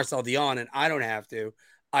Marcel Dion and I don't have to,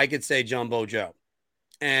 I could say Jumbo Joe.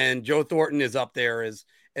 And Joe Thornton is up there as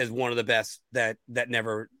one of the best that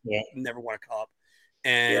never won a cup.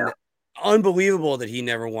 And unbelievable that he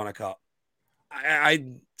never won a cup.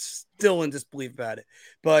 I'm still in disbelief about it.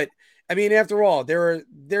 But I mean, after all,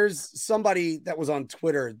 there's somebody that was on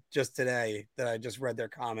Twitter just today that I just read their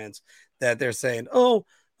comments that they're saying, "Oh,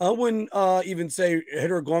 I wouldn't even say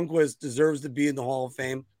Henrik Lundqvist deserves to be in the Hall of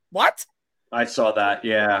Fame." What? I saw that.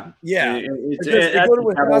 Yeah. Dan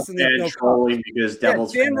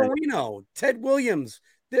Marino, Ted Williams.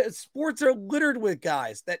 The sports are littered with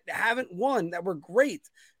guys that haven't won that were great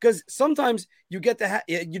because sometimes you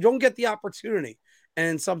you don't get the opportunity,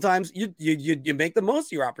 and sometimes you make the most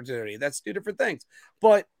of your opportunity. That's 2 different things.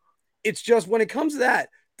 But it's just when it comes to that,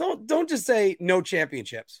 don't just say no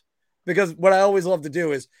championships, because what I always love to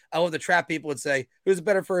do is I love to trap people and say who's a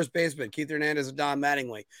better first baseman, Keith Hernandez or Don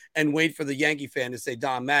Mattingly, and wait for the Yankee fan to say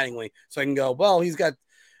Don Mattingly, so I can go, well, he's got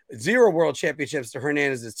 0 world championships to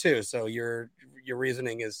Hernandez's 2, so your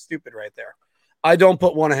reasoning is stupid right there. I don't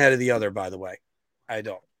put one ahead of the other, by the way. I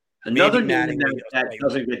don't. Another name that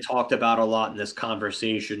doesn't get talked about a lot in this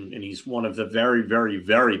conversation, and he's one of the very, very,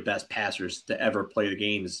 very best passers to ever play the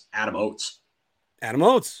game, is Adam Oates. Adam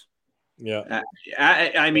Oates. Yeah.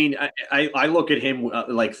 I mean, I look at him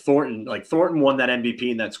like Thornton. Like Thornton won that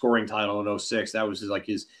MVP and that scoring title in 2006. That was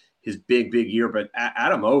his big year. But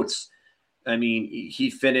Adam Oates, I mean, he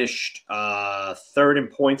finished 3rd in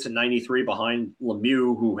points in 93 behind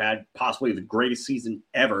Lemieux, who had possibly the greatest season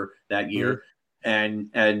ever that year,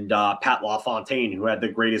 and Pat LaFontaine, who had the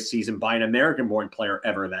greatest season by an American-born player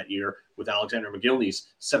ever that year with Alexander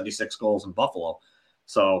McGillney's 76 goals in Buffalo.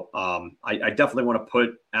 So I definitely want to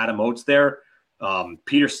put Adam Oates there.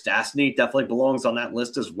 Peter Stastny definitely belongs on that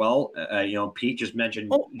list as well. Pete just mentioned.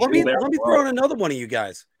 Oh, let me throw in another one of you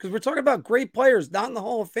guys, because we're talking about great players not in the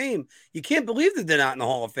Hall of Fame. You can't believe that they're not in the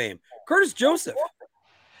Hall of Fame. Curtis Joseph.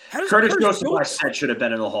 Curtis Joseph, I said, should have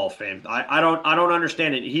been in the Hall of Fame. I don't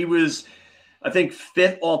understand it. He was, I think,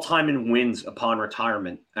 5th all time in wins upon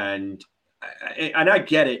retirement, and I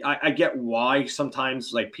get it. I get why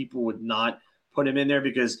sometimes like people would not put him in there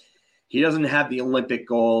because He doesn't have the Olympic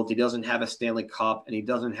gold. He doesn't have a Stanley Cup, and he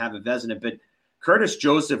doesn't have a Vezina. But Curtis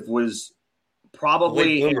Joseph was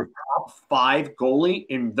probably a top 5 goalie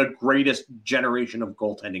in the greatest generation of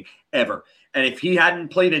goaltending ever. And if he hadn't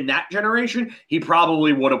played in that generation, he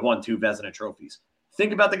probably would have won 2 Vezina trophies.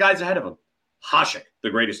 Think about the guys ahead of him. Hasek, the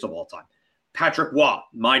greatest of all time. Patrick Waugh,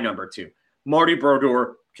 my number 2. Marty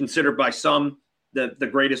Brodeur, considered by some the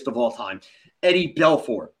greatest of all time. Eddie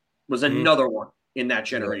Belfour was another one in that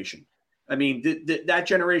generation. I mean, that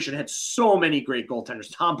generation had so many great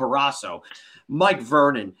goaltenders. Tom Barrasso, Mike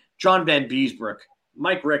Vernon, John Van Beesbrook,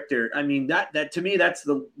 Mike Richter. I mean, that to me, that's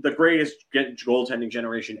the greatest goaltending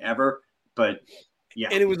generation ever. But yeah.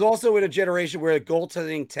 And it was also in a generation where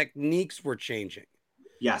goaltending techniques were changing.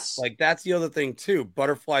 Yes. Like that's the other thing too.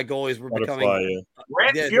 Butterfly goalies were becoming.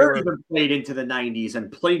 Grant Fuhr even played into the 90s and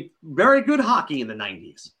played very good hockey in the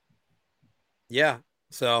 90s. Yeah.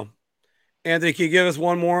 So, Anthony, can you give us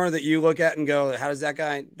one more that you look at and go, how does that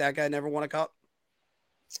guy never won a cup?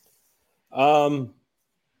 Well,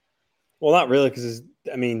 not really, because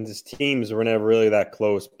his teams were never really that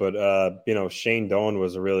close. But Shane Doan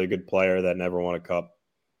was a really good player that never won a cup.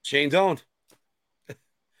 Shane Doan.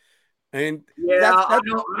 And I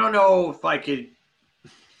don't know if I could.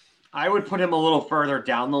 I would put him a little further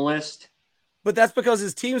down the list, but that's because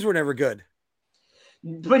his teams were never good.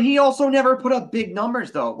 But he also never put up big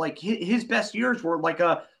numbers, though. Like his best years were like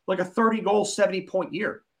a 30-goal, 70-point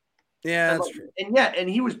year. Yeah, that's true. And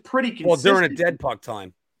he was pretty consistent. Well, during a dead puck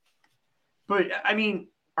time. But I mean,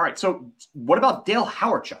 all right. So what about Dale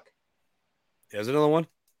Hawerchuk? There's another one.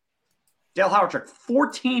 Dale Hawerchuk,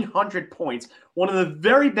 1,400 points, one of the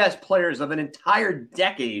very best players of an entire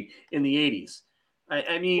decade in the 80s.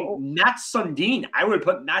 I mean, Matt Sundin. I would have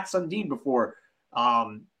put Matt Sundin before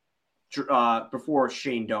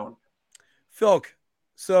Shane Doan. Phil,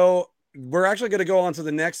 so we're actually going to go on to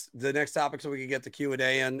the next topic so we can get the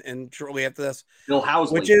Q&A and shortly after this. Phil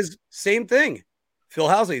Housley. Which is same thing. Phil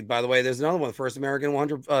Housley, by the way, there's another one, first American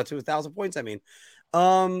 100 to 1,000 points. I mean,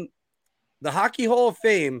 the Hockey Hall of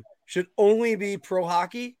Fame should only be pro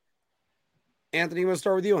hockey. Anthony, I'm going to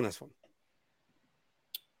start with you on this one.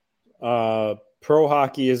 Pro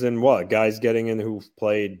hockey is in what? Guys getting in who've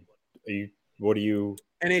played. NHL,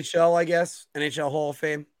 I guess. NHL Hall of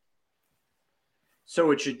Fame.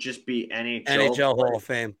 So it should just be NHL. NHL Hall of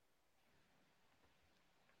Fame.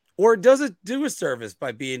 Or does it do a service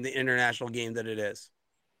by being the international game that it is?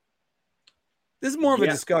 This is more of a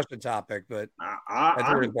discussion topic, but I think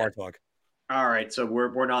we're in bar talk. All right, so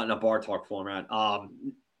we're not in a bar talk format. I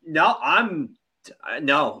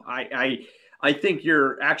think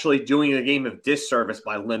you're actually doing a game of disservice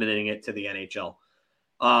by limiting it to the NHL.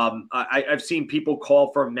 I've seen people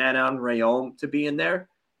call for Manon Rhéaume to be in there,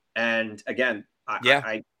 and again,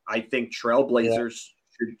 I think Trailblazers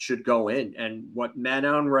should go in, and what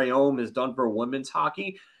Manon Rhéaume has done for women's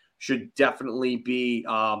hockey should definitely be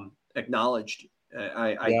acknowledged.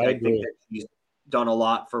 I think that she's done a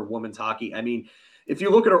lot for women's hockey. I mean, if you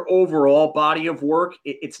look at her overall body of work,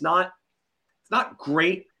 it's not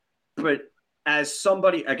great, but as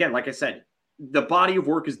somebody, again, like I said, the body of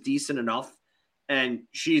work is decent enough, and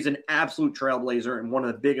she's an absolute trailblazer and one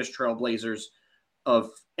of the biggest trailblazers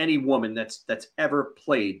of any woman that's ever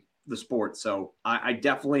played the sport. So I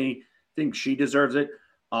definitely think she deserves it.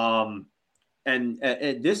 And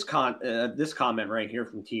this comment right here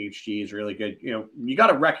from THG is really good. You know, you got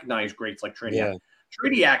to recognize greats like Triniak. Yeah.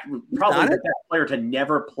 Triniak, probably the best player to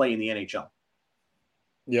never play in the NHL.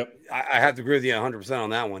 Yep. I have to agree with you 100%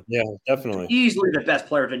 on that one. Yeah, definitely. Easily the best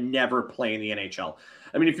player to never play in the NHL.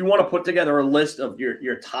 I mean, if you want to put together a list of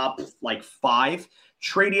your top like 5,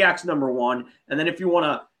 Triniak's number 1, and then if you want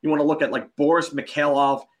to look at like Boris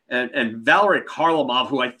Mikhailov and Valery Kharlamov,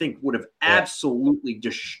 who I think would have absolutely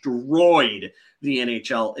destroyed the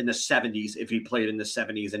NHL in the 70s if he played in the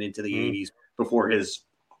 70s and into the 80s before his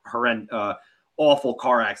awful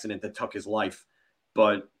car accident that took his life.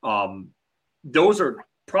 But those are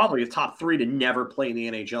probably the top 3 to never play in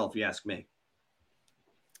the NHL, if you ask me.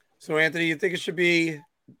 So, Anthony, you think it should be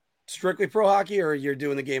strictly pro hockey, or you're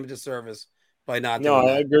doing the game a disservice by not doing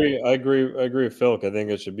that? I agree with Phil. I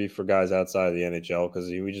think it should be for guys outside of the NHL because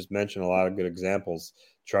we just mentioned a lot of good examples.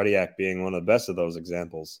 Tretiak being one of the best of those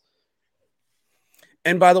examples.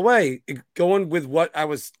 And by the way, going with what I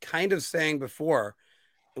was kind of saying before,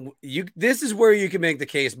 this is where you can make the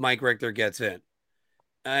case Mike Richter gets in.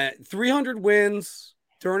 300 wins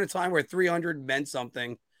during a time where 300 meant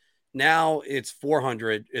something. Now it's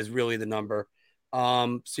 400 is really the number.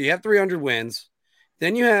 So you have 300 wins.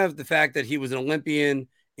 Then you have the fact that he was an Olympian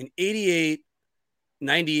in 88,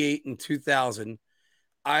 98, and 2000.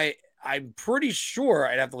 I I'm pretty sure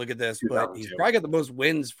I'd have to look at this, but he's 2002. probably got the most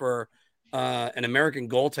wins for an American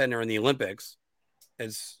goaltender in the Olympics.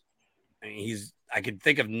 I could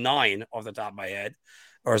think of 9 off the top of my head,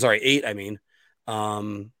 or sorry, 8. I mean,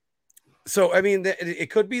 so I mean, it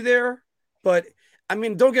could be there, but I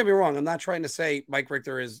mean, don't get me wrong. I'm not trying to say Mike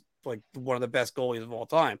Richter is like one of the best goalies of all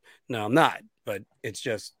time. No, I'm not. But it's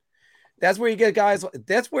just that's where you get guys.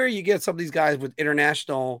 That's where you get some of these guys with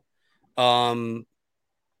international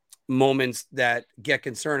moments that get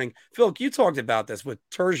concerning. Phil, you talked about this with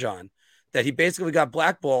Turgeon, that he basically got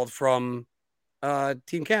blackballed from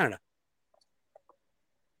Team Canada.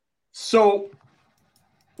 So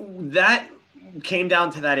that came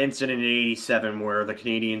down to that incident in '87 where the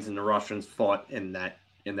Canadians and the Russians fought in that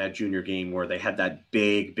junior game where they had that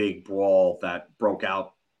big brawl that broke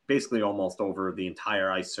out basically almost over the entire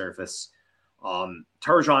ice surface.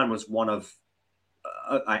 Turgeon was one of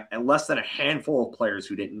less than a handful of players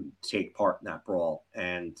who didn't take part in that brawl,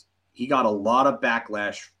 and he got a lot of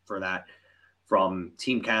backlash for that from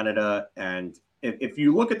Team Canada. And if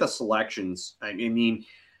you look at the selections, I mean,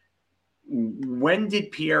 when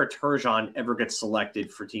did Pierre Turgeon ever get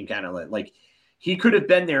selected for Team Canada? Like, he could have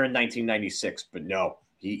been there in 1996, but no,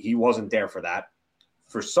 he wasn't there for that.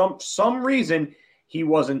 For some reason, he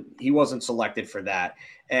wasn't selected for that.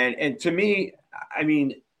 And to me, I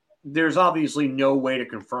mean, there's obviously no way to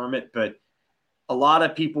confirm it, but a lot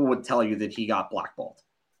of people would tell you that he got blackballed.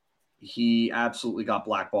 He absolutely got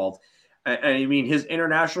blackballed. And I mean, his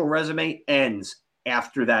international resume ends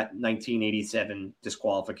after that 1987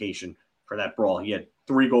 disqualification for that brawl. He had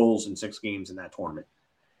 3 goals in 6 games in that tournament,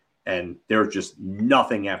 and there's just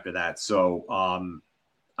nothing after that. So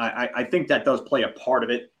I think that does play a part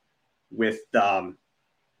of it with the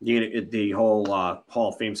whole Hall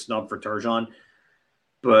of Fame snub for Turgeon.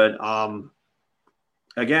 But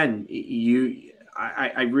again,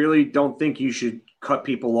 I really don't think you should cut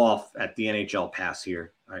people off at the NHL pass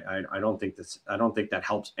here. I don't think that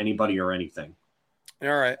helps anybody or anything.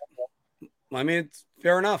 All right. I mean, it's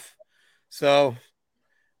fair enough. So,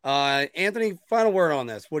 Anthony, final word on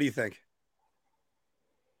this. What do you think?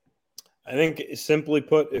 I think, simply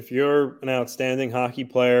put, if you're an outstanding hockey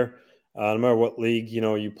player, no matter what league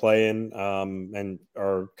you play in, and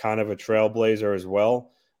are kind of a trailblazer as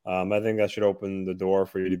well, I think that should open the door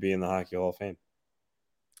for you to be in the Hockey Hall of Fame.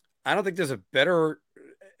 I don't think there's a better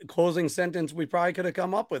closing sentence we probably could have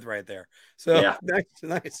come up with right there. So yeah.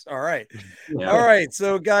 Nice. All right. Yeah. All right.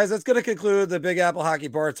 So guys, that's going to conclude the Big Apple Hockey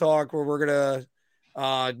Bar Talk, where we're going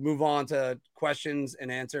to move on to questions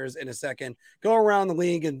and answers in a second, go around the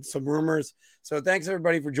league and some rumors. So thanks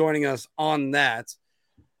everybody for joining us on that.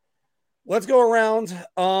 Let's go around.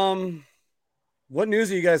 What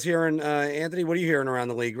news are you guys hearing? Anthony, what are you hearing around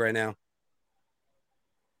the league right now?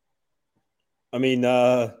 I mean,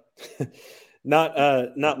 not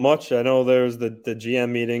much. I know there was the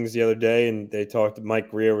GM meetings the other day, and they talked.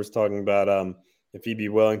 Mike Greer was talking about if he'd be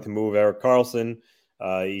willing to move Erik Karlsson.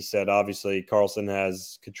 He said obviously Karlsson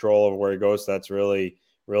has control over where he goes. So that's really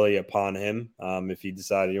upon him. If he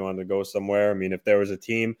decided he wanted to go somewhere. I mean, if there was a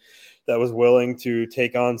team that was willing to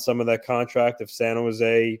take on some of that contract, if San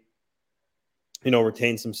Jose,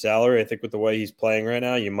 retain some salary, I think with the way he's playing right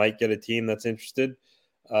now, you might get a team that's interested.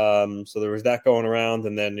 So there was that going around.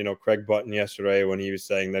 And then, Craig Button yesterday when he was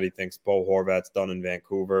saying that he thinks Bo Horvat's done in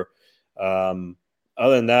Vancouver. Other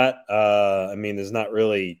than that, I mean, there's not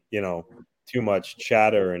really, too much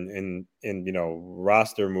chatter in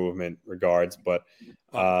roster movement regards, but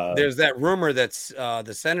there's that rumor that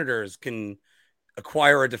the Senators can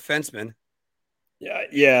acquire a defenseman.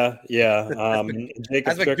 Yeah.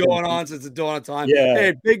 That's been going on since the dawn of time. Yeah.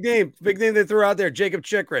 Hey, big name they threw out there, Jacob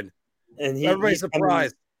Chychrun. And everybody's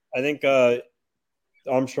surprised. I think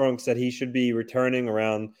Armstrong said he should be returning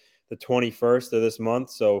around the 21st of this month.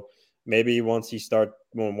 So maybe once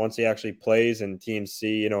he actually plays and teams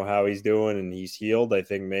see, how he's doing and he's healed, I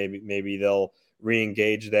think maybe they'll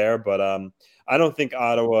re-engage there. But I don't think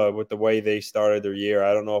Ottawa, with the way they started their year,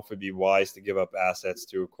 I don't know if it'd be wise to give up assets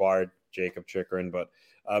to acquire Jacob Chychrun. But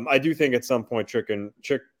I do think at some point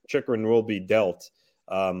Chychrun will be dealt.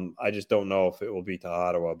 I just don't know if it will be to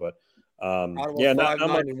Ottawa, but Ottawa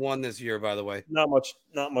 591 this year, by the way. Not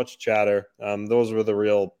much chatter. Those were the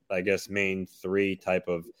real, I guess, main 3 type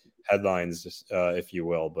of headlines, if you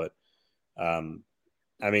will. But I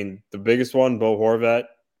mean, the biggest one, Bo Horvat,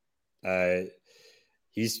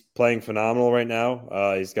 he's playing phenomenal right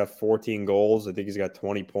now. He's got 14 goals. I think he's got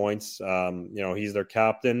 20 points. He's their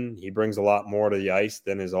captain. He brings a lot more to the ice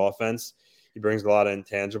than his offense. He brings a lot of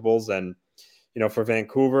intangibles. And, for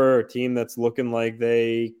Vancouver, a team that's looking like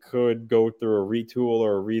they could go through a retool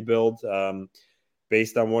or a rebuild,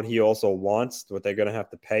 based on what he also wants, what they're going to have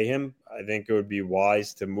to pay him, I think it would be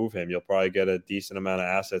wise to move him. You'll probably get a decent amount of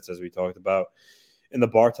assets, as we talked about in the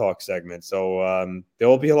Bar Talk segment. So there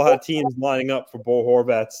will be a lot of teams lining up for Bo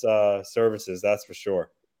Horvat's services, that's for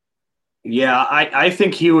sure. Yeah, I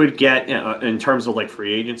think he would get, in terms of like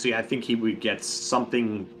free agency, I think he would get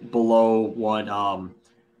something below what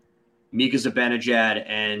Mika Zibanejad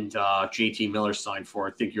and JT Miller signed for.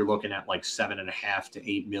 I think you're looking at like $7.5 to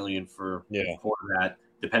 $8 million for that,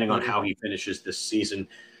 depending on how he finishes this season.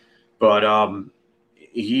 But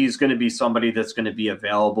he's going to be somebody that's going to be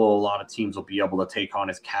available. A lot of teams will be able to take on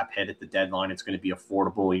his cap hit at the deadline. It's going to be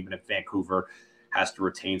affordable, even if Vancouver has to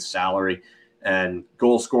retain salary. And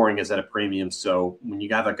goal scoring is at a premium. So when you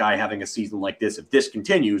have a guy having a season like this, if this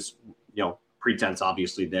continues, pretense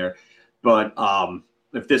obviously there, but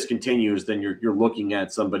if this continues, then you're looking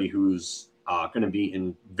at somebody who's going to be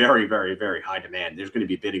in very, very, very high demand. There's going to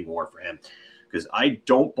be a bidding war for him because I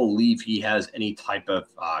don't believe he has any type of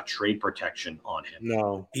trade protection on him.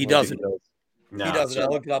 No, he doesn't. No, he doesn't. I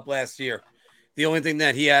looked it up last year. The only thing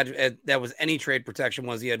that he had that was any trade protection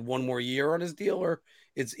was he had one more year on his deal, or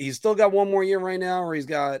he's still got one more year right now, or he's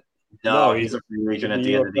got. No, he's a free agent at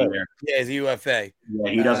the end of the year. Yeah, he's a UFA. Yeah,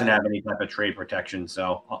 he doesn't have any type of trade protection.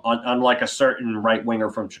 So unlike a certain right winger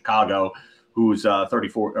from Chicago who's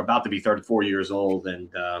 34, about to be 34 years old and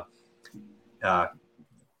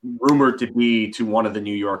rumored to be to one of the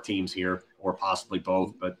New York teams here, or possibly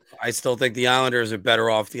both. But I still think the Islanders are better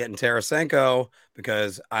off getting Tarasenko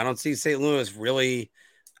because I don't see St. Louis really.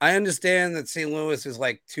 I understand that St. Louis is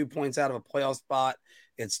like 2 points out of a playoff spot.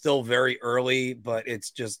 It's still very early, but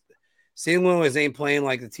it's just St. Louis ain't playing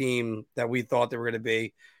like the team that we thought they were going to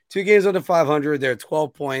be. 2 games under 500. They're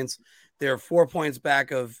 12 points. They're 4 points back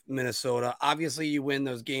of Minnesota. Obviously, you win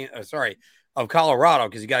those games. Of Colorado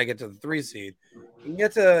because you got to get to the 3 seed. You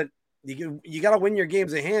got to win your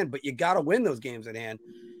games at hand, but you got to win those games at hand.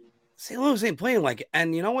 St. Louis ain't playing like it.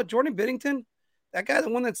 And you know what? Jordan Binnington, that guy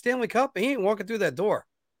that won that Stanley Cup, he ain't walking through that door.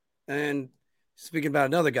 And speaking about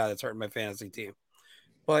another guy that's hurting my fantasy team.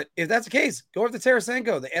 But if that's the case, go after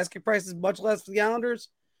Tarasenko. The asking price is much less for the Islanders,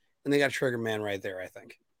 and they got Trigger Man right there, I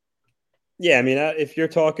think. Yeah, I mean, if you're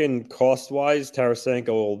talking cost-wise,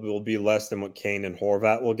 Tarasenko will be less than what Kane and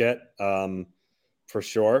Horvat will get, for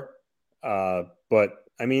sure. But,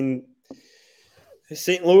 I mean,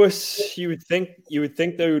 St. Louis, you would think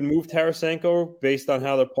they would move Tarasenko based on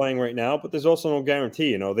how they're playing right now, but there's also no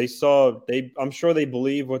guarantee. I'm sure they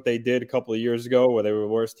believe what they did a couple of years ago where they were the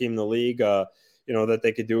worst team in the league, that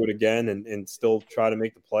they could do it again and still try to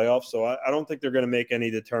make the playoffs. So I don't think they're going to make any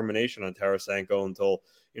determination on Tarasenko until,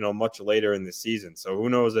 much later in the season. So who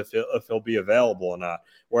knows if he'll be available or not.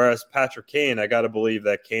 Whereas Patrick Kane, I got to believe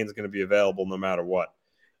that Kane's going to be available no matter what.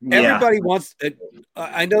 Everybody wants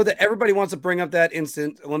I know that everybody wants to bring up that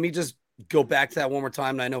instant. Let me just go back to that one more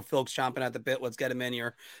time. And I know Phil's chomping at the bit. Let's get him in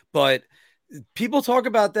here. But people talk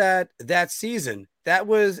about that season. That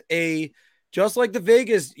was just like the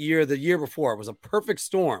Vegas year, the year before, it was a perfect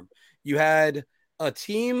storm. You had a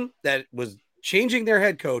team that was changing their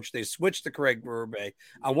head coach. They switched to Craig Berube.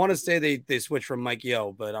 I want to say they switched from Mike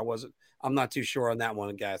Yeo, but I'm not too sure on that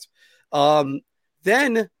one, guys.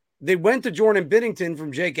 Then they went to Jordan Binnington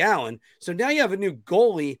from Jake Allen. So now you have a new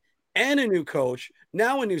goalie and a new coach,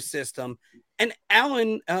 now a new system. And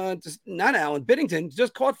Binnington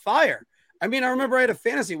just caught fire. I mean, I remember I had a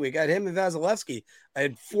fantasy week. I had him and Vasilevsky. I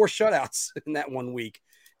had 4 shutouts in that 1 week.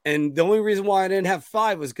 And the only reason why I didn't have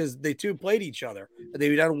 5 was because they 2 played each other. They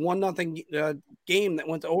had a 1-0 game that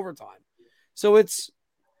went to overtime. So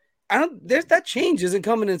that change isn't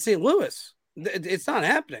coming in St. Louis. It's not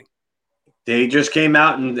happening. They just came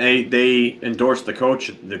out and they endorsed the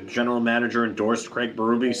coach. The general manager endorsed Craig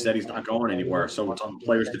Berube, said he's not going anywhere. So it's on the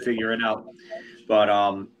players to figure it out. But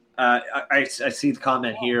I see the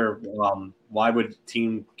comment here. Why would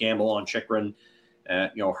team gamble on Chychrun?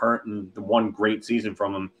 Hurting the one great season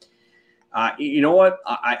from him. You know what?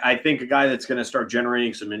 I think a guy that's going to start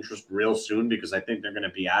generating some interest real soon, because I think they're going to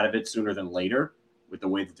be out of it sooner than later with the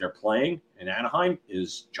way that they're playing in Anaheim,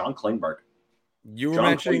 is John Klingberg. You were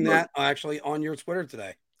mentioning that actually on your Twitter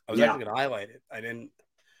today. I was actually going to highlight it. I didn't.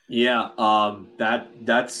 Yeah,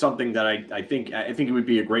 that's something that I think it would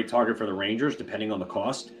be a great target for the Rangers, depending on the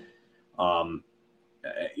cost. Could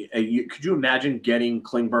you imagine getting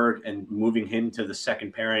Klingberg and moving him to the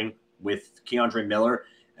second pairing with Keandre Miller,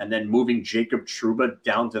 and then moving Jacob Trouba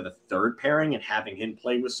down to the third pairing and having him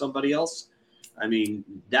play with somebody else? I mean,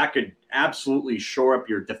 that could absolutely shore up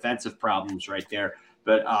your defensive problems right there.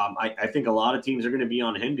 But I think a lot of teams are going to be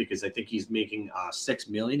on him because I think he's making $6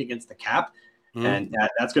 million against the cap. and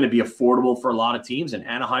that's going to be affordable for a lot of teams. And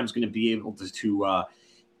Anaheim's going to be able to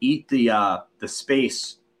eat the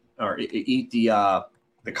space or eat the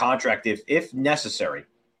contract if necessary.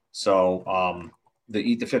 So they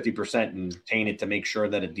eat the 50% and taint it to make sure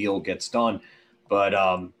that a deal gets done. But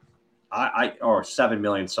or $7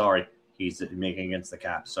 million. Sorry, he's making against the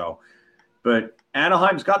cap. So, but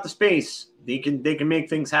Anaheim's got the space. They can make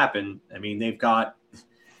things happen. I mean, they've got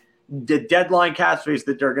the deadline cap space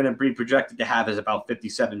that they're going to be projected to have is about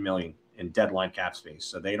 $57 million in deadline cap space.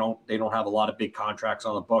 So they don't have a lot of big contracts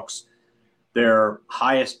on the books. Their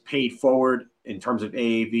highest paid forward in terms of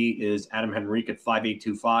AAV is Adam Henrique at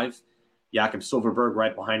 5.825, Jakob Silverberg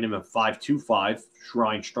right behind him at 5.25,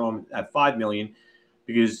 Ryan at $5 million,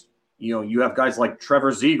 because you have guys like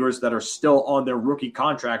Trevor Zegras that are still on their rookie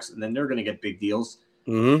contracts, and then they're going to get big deals.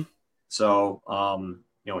 Mm-hmm. So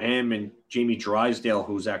him and Jamie Drysdale,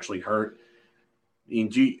 who's actually hurt.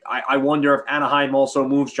 I wonder if Anaheim also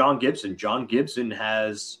moves John Gibson. John Gibson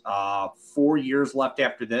has 4 years left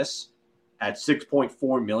after this at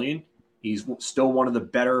 $6.4 million. He's still one of the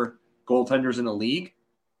better goaltenders in the league.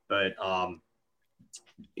 But,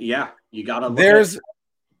 you got to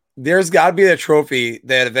There's got to be a trophy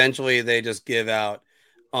that eventually they just give out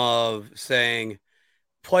of saying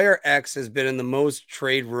player X has been in the most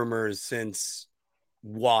trade rumors since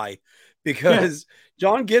Y. Because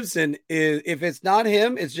John Gibson is, if it's not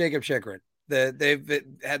him, it's Jacob Chychrun. They've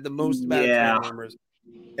had the most amount of trade rumors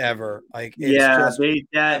ever. Like,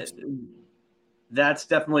 that's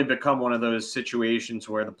definitely become one of those situations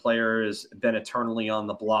where the player has been eternally on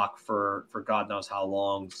the block for God knows how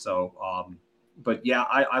long. So, but yeah,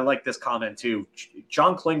 I like this comment too.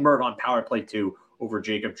 John Klingberg on power play 2 over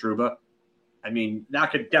Jacob Trouba. I mean,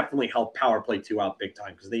 that could definitely help power play 2 out big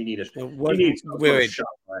time because they need a shot.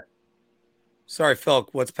 Sorry, Phil,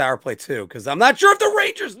 what's power play 2? Because I'm not sure if the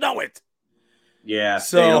Rangers know it. Yeah,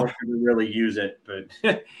 so they don't really use it,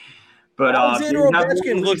 but but Alexander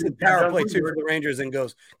Ovechkin looks at power play 2 for the Rangers and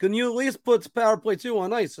goes, "Can you at least put power play 2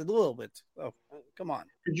 on ice a little bit?" Oh, come on.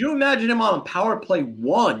 Could you imagine him on power play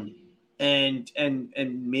 1 and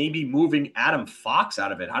maybe moving Adam Fox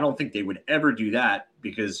out of it? I don't think they would ever do that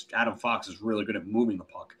because Adam Fox is really good at moving the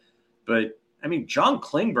puck. But I mean, John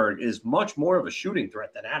Klingberg is much more of a shooting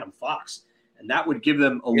threat than Adam Fox, and that would give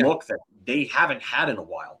them a look that they haven't had in a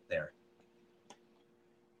while there.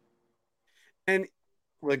 And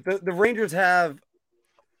like the Rangers have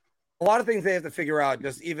a lot of things they have to figure out,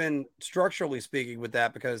 just even structurally speaking with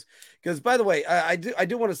that, because by the way, I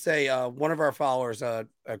do want to say one of our followers,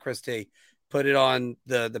 Chris T, put it on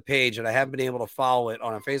the page, and I haven't been able to follow it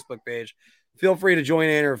on our Facebook page. Feel free to join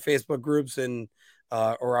in our Facebook groups and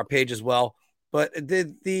or our page as well. But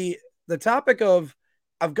the topic of,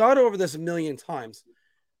 I've gone over this a million times.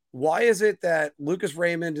 Why is it that Lucas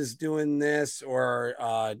Raymond is doing this or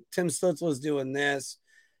Tim Stützle is doing this,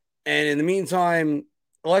 and in the meantime,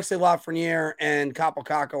 Alexei Lafreniere and Kaapo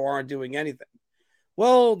Kakko aren't doing anything?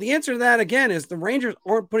 Well, the answer to that, again, is the Rangers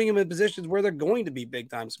aren't putting them in positions where they're going to be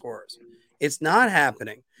big-time scorers. It's not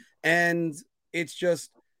happening. And it's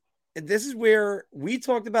just, this is where we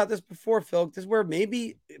talked about this before, Phil. This is where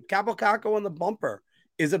maybe Kaapo Kakko on the bumper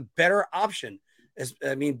is a better option.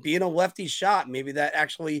 I mean, being a lefty shot, maybe that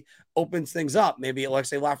actually opens things up. Maybe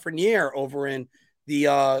Alexei Lafreniere over in the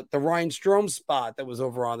Ryan Strome spot that was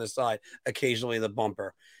over on the side, occasionally the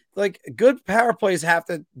bumper. Like, good power plays have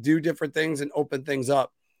to do different things and open things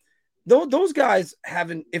up. Those guys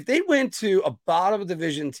haven't, if they went to a bottom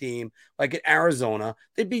division team like in Arizona,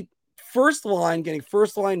 they'd be first line, getting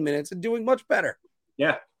first line minutes and doing much better.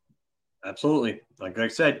 Yeah, absolutely. Like I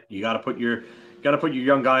said, you got to put your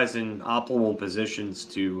young guys in optimal positions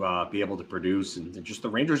to be able to produce, and just the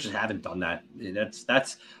Rangers just haven't done that.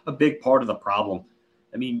 That's a big part of the problem.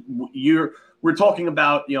 I mean, we're talking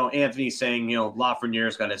about, Anthony saying,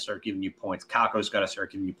 Lafreniere's got to start giving you points. Kakko's got to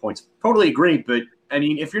start giving you points. Totally agree. But I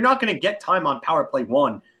mean, if you're not going to get time on power play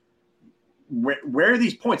 1, where are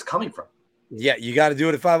these points coming from? Yeah, you got to do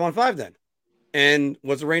it at 5-on-5 then. And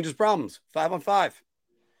what's the Rangers' problems? 5-on-5.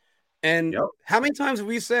 And how many times have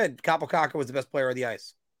we said Kaapo Kakko was the best player on the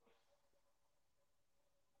ice?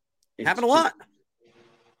 Happened a lot.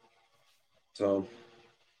 So,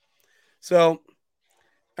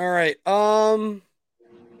 all right. We'll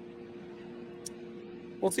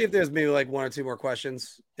see if there's maybe like 1 or 2 more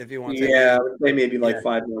questions if you want to. Yeah, maybe 5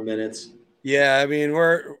 more minutes. Yeah, I mean,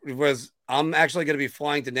 I'm actually going to be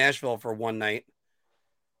flying to Nashville for one night.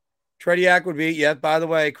 Tretiak would be, by the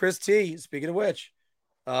way, Chris T, speaking of which,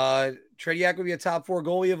 Tretiak would be a top 4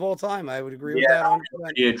 goalie of all time. I would agree with that 100%.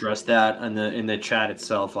 You addressed that in the chat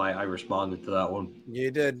itself. I responded to that one. You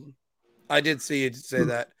did. I did see you say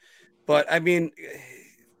that. But I mean,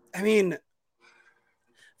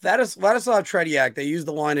 Vladislav Tretiak, they used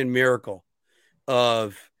the line in Miracle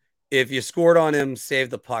of if you scored on him, save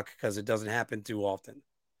the puck because it doesn't happen too often.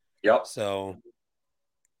 Yep. So,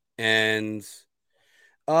 and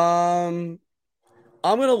I'm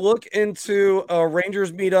gonna look into a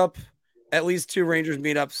Rangers meetup, at least 2 Rangers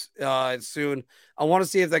meetups soon. I want to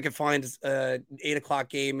see if I can find an 8:00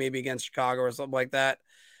 game, maybe against Chicago or something like that.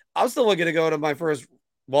 I'm still looking to go to my first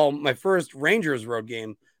Rangers road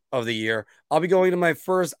game of the year. I'll be going to my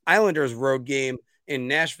first Islanders road game in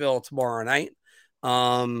Nashville tomorrow night.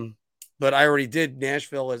 But I already did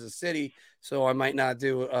Nashville as a city, so I might not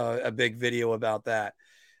do a big video about that.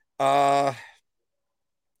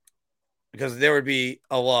 Because there would be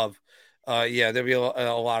a love. There'd be a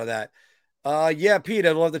lot of that. Pete,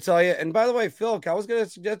 I'd love to tell you. And by the way, Phil, I was going to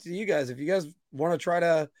suggest to you guys, if you guys want to try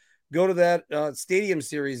to go to that Stadium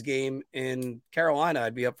Series game in Carolina,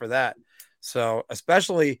 I'd be up for that. So,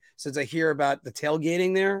 especially since I hear about the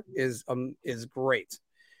tailgating there is great.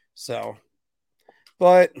 So,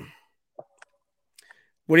 but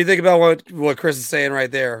what do you think about what Chris is saying right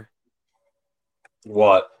there?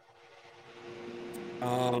 What?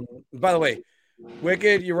 By the way,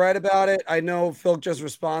 Wicked, you're right about it. I know Phil just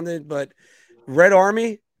responded, but Red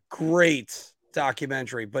Army, great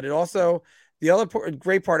documentary. But it also, the other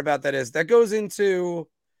great part about that is that goes into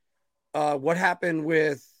what happened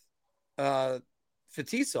with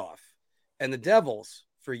Fetisov and the Devils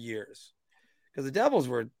for years, because the Devils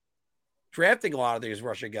were drafting a lot of these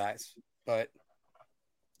Russian guys, but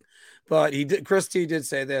Chris T did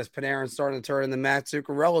say this: Panarin starting to turn in the Matt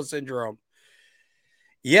Zuccarello syndrome.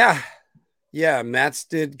 Yeah, Matt's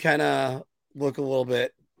did kind of look a little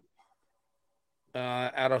bit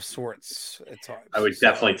out of sorts at times. I would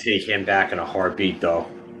definitely take him back in a heartbeat, though.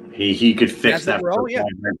 He could fix that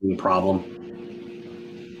problem.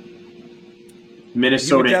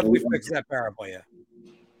 Minnesota definitely fix that power play. Yeah.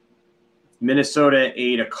 Minnesota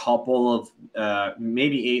ate a couple of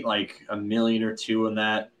maybe ate like $1 million or $2 million in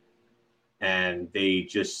that, and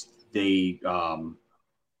it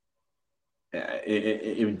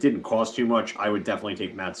didn't cost too much. I would definitely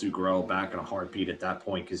take Matt Zuccarello back in a heartbeat at that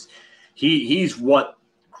point, because he's what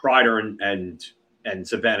Kreider and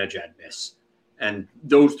Zibanejad miss, and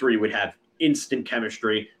those three would have instant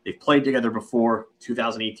chemistry. They've played together before,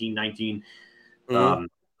 2018-19,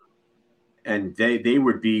 and they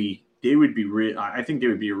would be I think they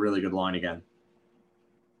would be a really good line again.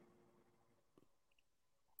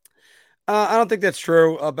 I don't think that's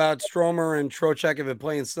true about Stromer and Trocheck have been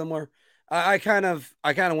playing similar. I kind of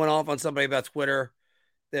went off on somebody about Twitter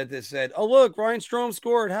that said, "Oh, look, Ryan Strome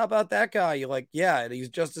scored. How about that guy?" You're like, yeah, he's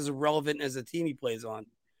just as irrelevant as the team he plays on.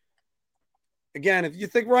 Again, if you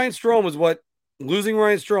think Ryan Strome was what losing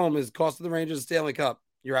Ryan Strome is costing the Rangers a Stanley Cup,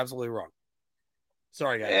 you're absolutely wrong.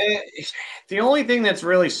 Sorry, guys. The only thing that's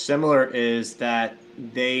really similar is that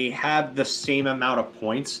they have the same amount of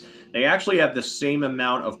points. They actually have the same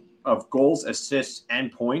amount of goals, assists, and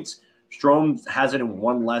points. Strome has it in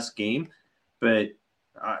one less game, but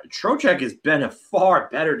Trocheck has been a far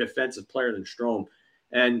better defensive player than Strome.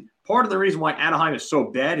 And part of the reason why Anaheim is so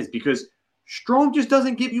bad is because Strome just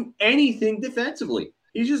doesn't give you anything defensively.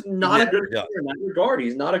 He's just not a good player in that regard.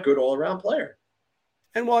 He's not a good all-around player.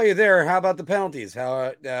 And while you're there, how about the penalties?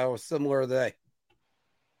 How similar are they?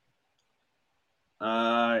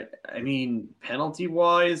 I mean,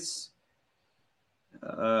 penalty-wise,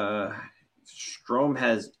 Strome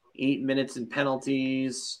has 8 minutes in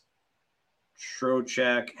penalties.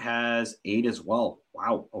 Trocheck has 8 as well.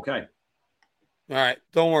 Wow. Okay. All right.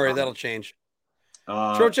 Don't worry. That'll change.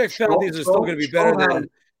 Trocheck's penalties are still going to be better than...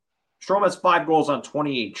 Strome has 5 goals on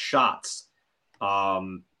 28 shots.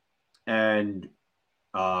 And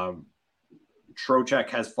Trocheck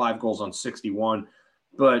has 5 goals on 61.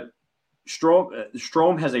 But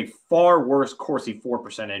Strome has a far worse Corsi for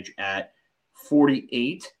percentage at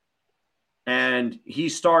 48. And he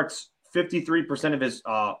starts 53% of his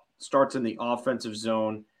starts in the offensive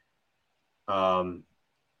zone. Trocheck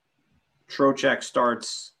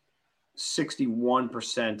starts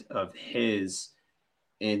 61% of his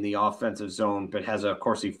in the offensive zone, but has a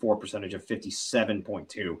Corsi for percentage of 57.2,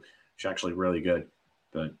 which is actually really good.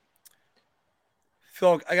 But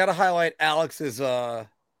Phil, I got to highlight Alex's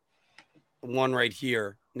one right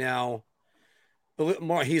here. Now,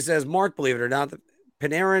 he says, Mark, believe it or not,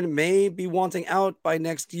 Panarin may be wanting out by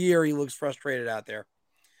next year. He looks frustrated out there.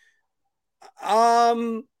 I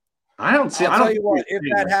don't see. I'll tell you what, if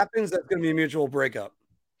that happens, that's going to be a mutual breakup.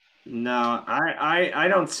 No, I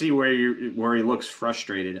don't see where he looks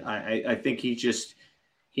frustrated. I think he just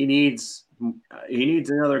he needs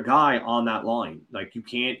another guy on that line. Like, you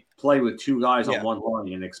can't play with two guys on one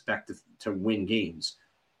line and expect to win games.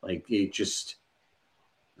 Like, it just,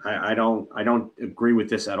 I don't agree with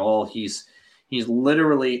this at all. He's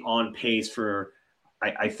literally on pace for,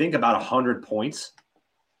 I think, about 100 points,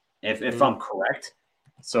 if I'm correct.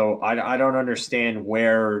 So I don't understand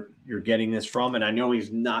where you're getting this from. And I know he's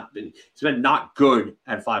been not good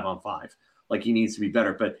at 5-on-5. Like, he needs to be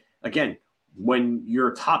better. But again, when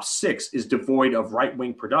your top six is devoid of right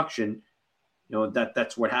wing production,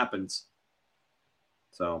 that's what happens.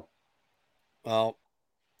 So, well,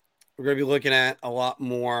 we're going to be looking at a lot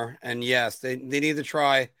more. And yes, they need to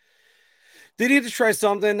try. They need to try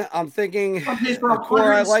something. I'm thinking,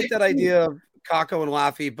 Cora, I like that idea of Kakko and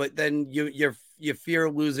Laffy, but then you fear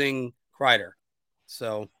losing Kreider.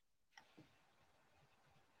 So,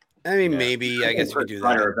 I mean, maybe I guess you could do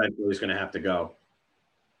that. Kreider eventually is going to have to go.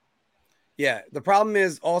 Yeah, the problem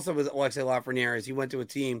is also with Alexei Lafreniere is he went to a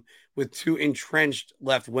team with two entrenched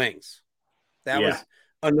left wings. That was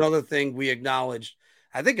another thing we acknowledged.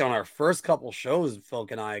 I think on our first couple shows, Phil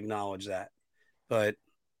and I acknowledged that, but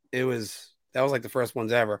that was like the first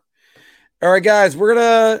ones ever. All right, guys, I'm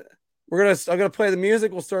gonna play the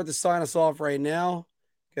music. We'll start to sign us off right now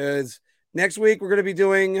because next week we're gonna be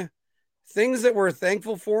doing things that we're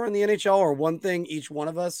thankful for in the NHL, or one thing each one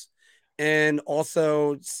of us, and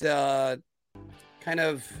also kind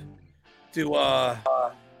of do who are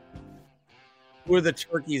the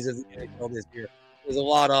turkeys of the NHL this year. There's a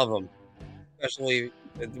lot of them, especially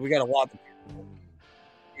we got a lot of people.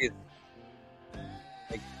 It's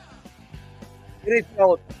like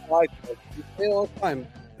NHL is you say all the time.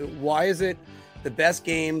 Why is it the best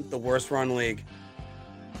game, the worst run league?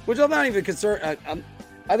 Which I'm not even concerned.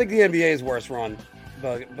 I think the NBA is worst run,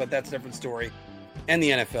 but that's a different story. And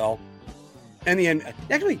the NFL. And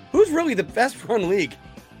actually, who's really the best run league?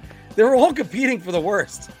 They're all competing for the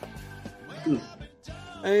worst.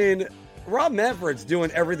 I mean, Rob Manfred's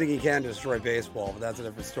doing everything he can to destroy baseball, but that's a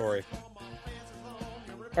different story.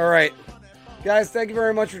 All right. Guys, thank you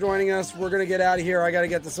very much for joining us. We're going to get out of here. I got to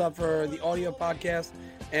get this up for the audio podcast.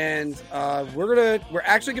 And we're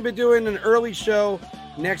actually going to be doing an early show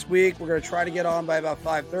next week. We're going to try to get on by about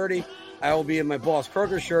 5:30. I will be in my Boss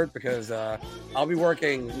Kroger shirt because I'll be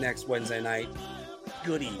working next Wednesday night.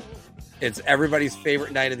 Goody. It's everybody's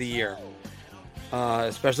favorite night of the year,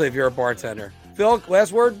 especially if you're a bartender. Phil,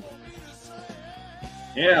 last word?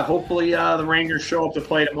 Yeah, hopefully the Rangers show up to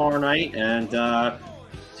play tomorrow night and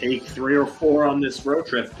take 3 or 4 on this road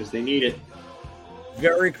trip because they need it.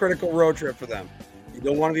 Very critical road trip for them. You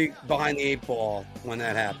don't want to be behind the 8 ball when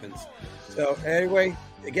that happens. So anyway,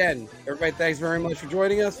 again, everybody, thanks very much for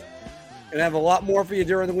joining us. And have a lot more for you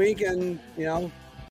during the week. And,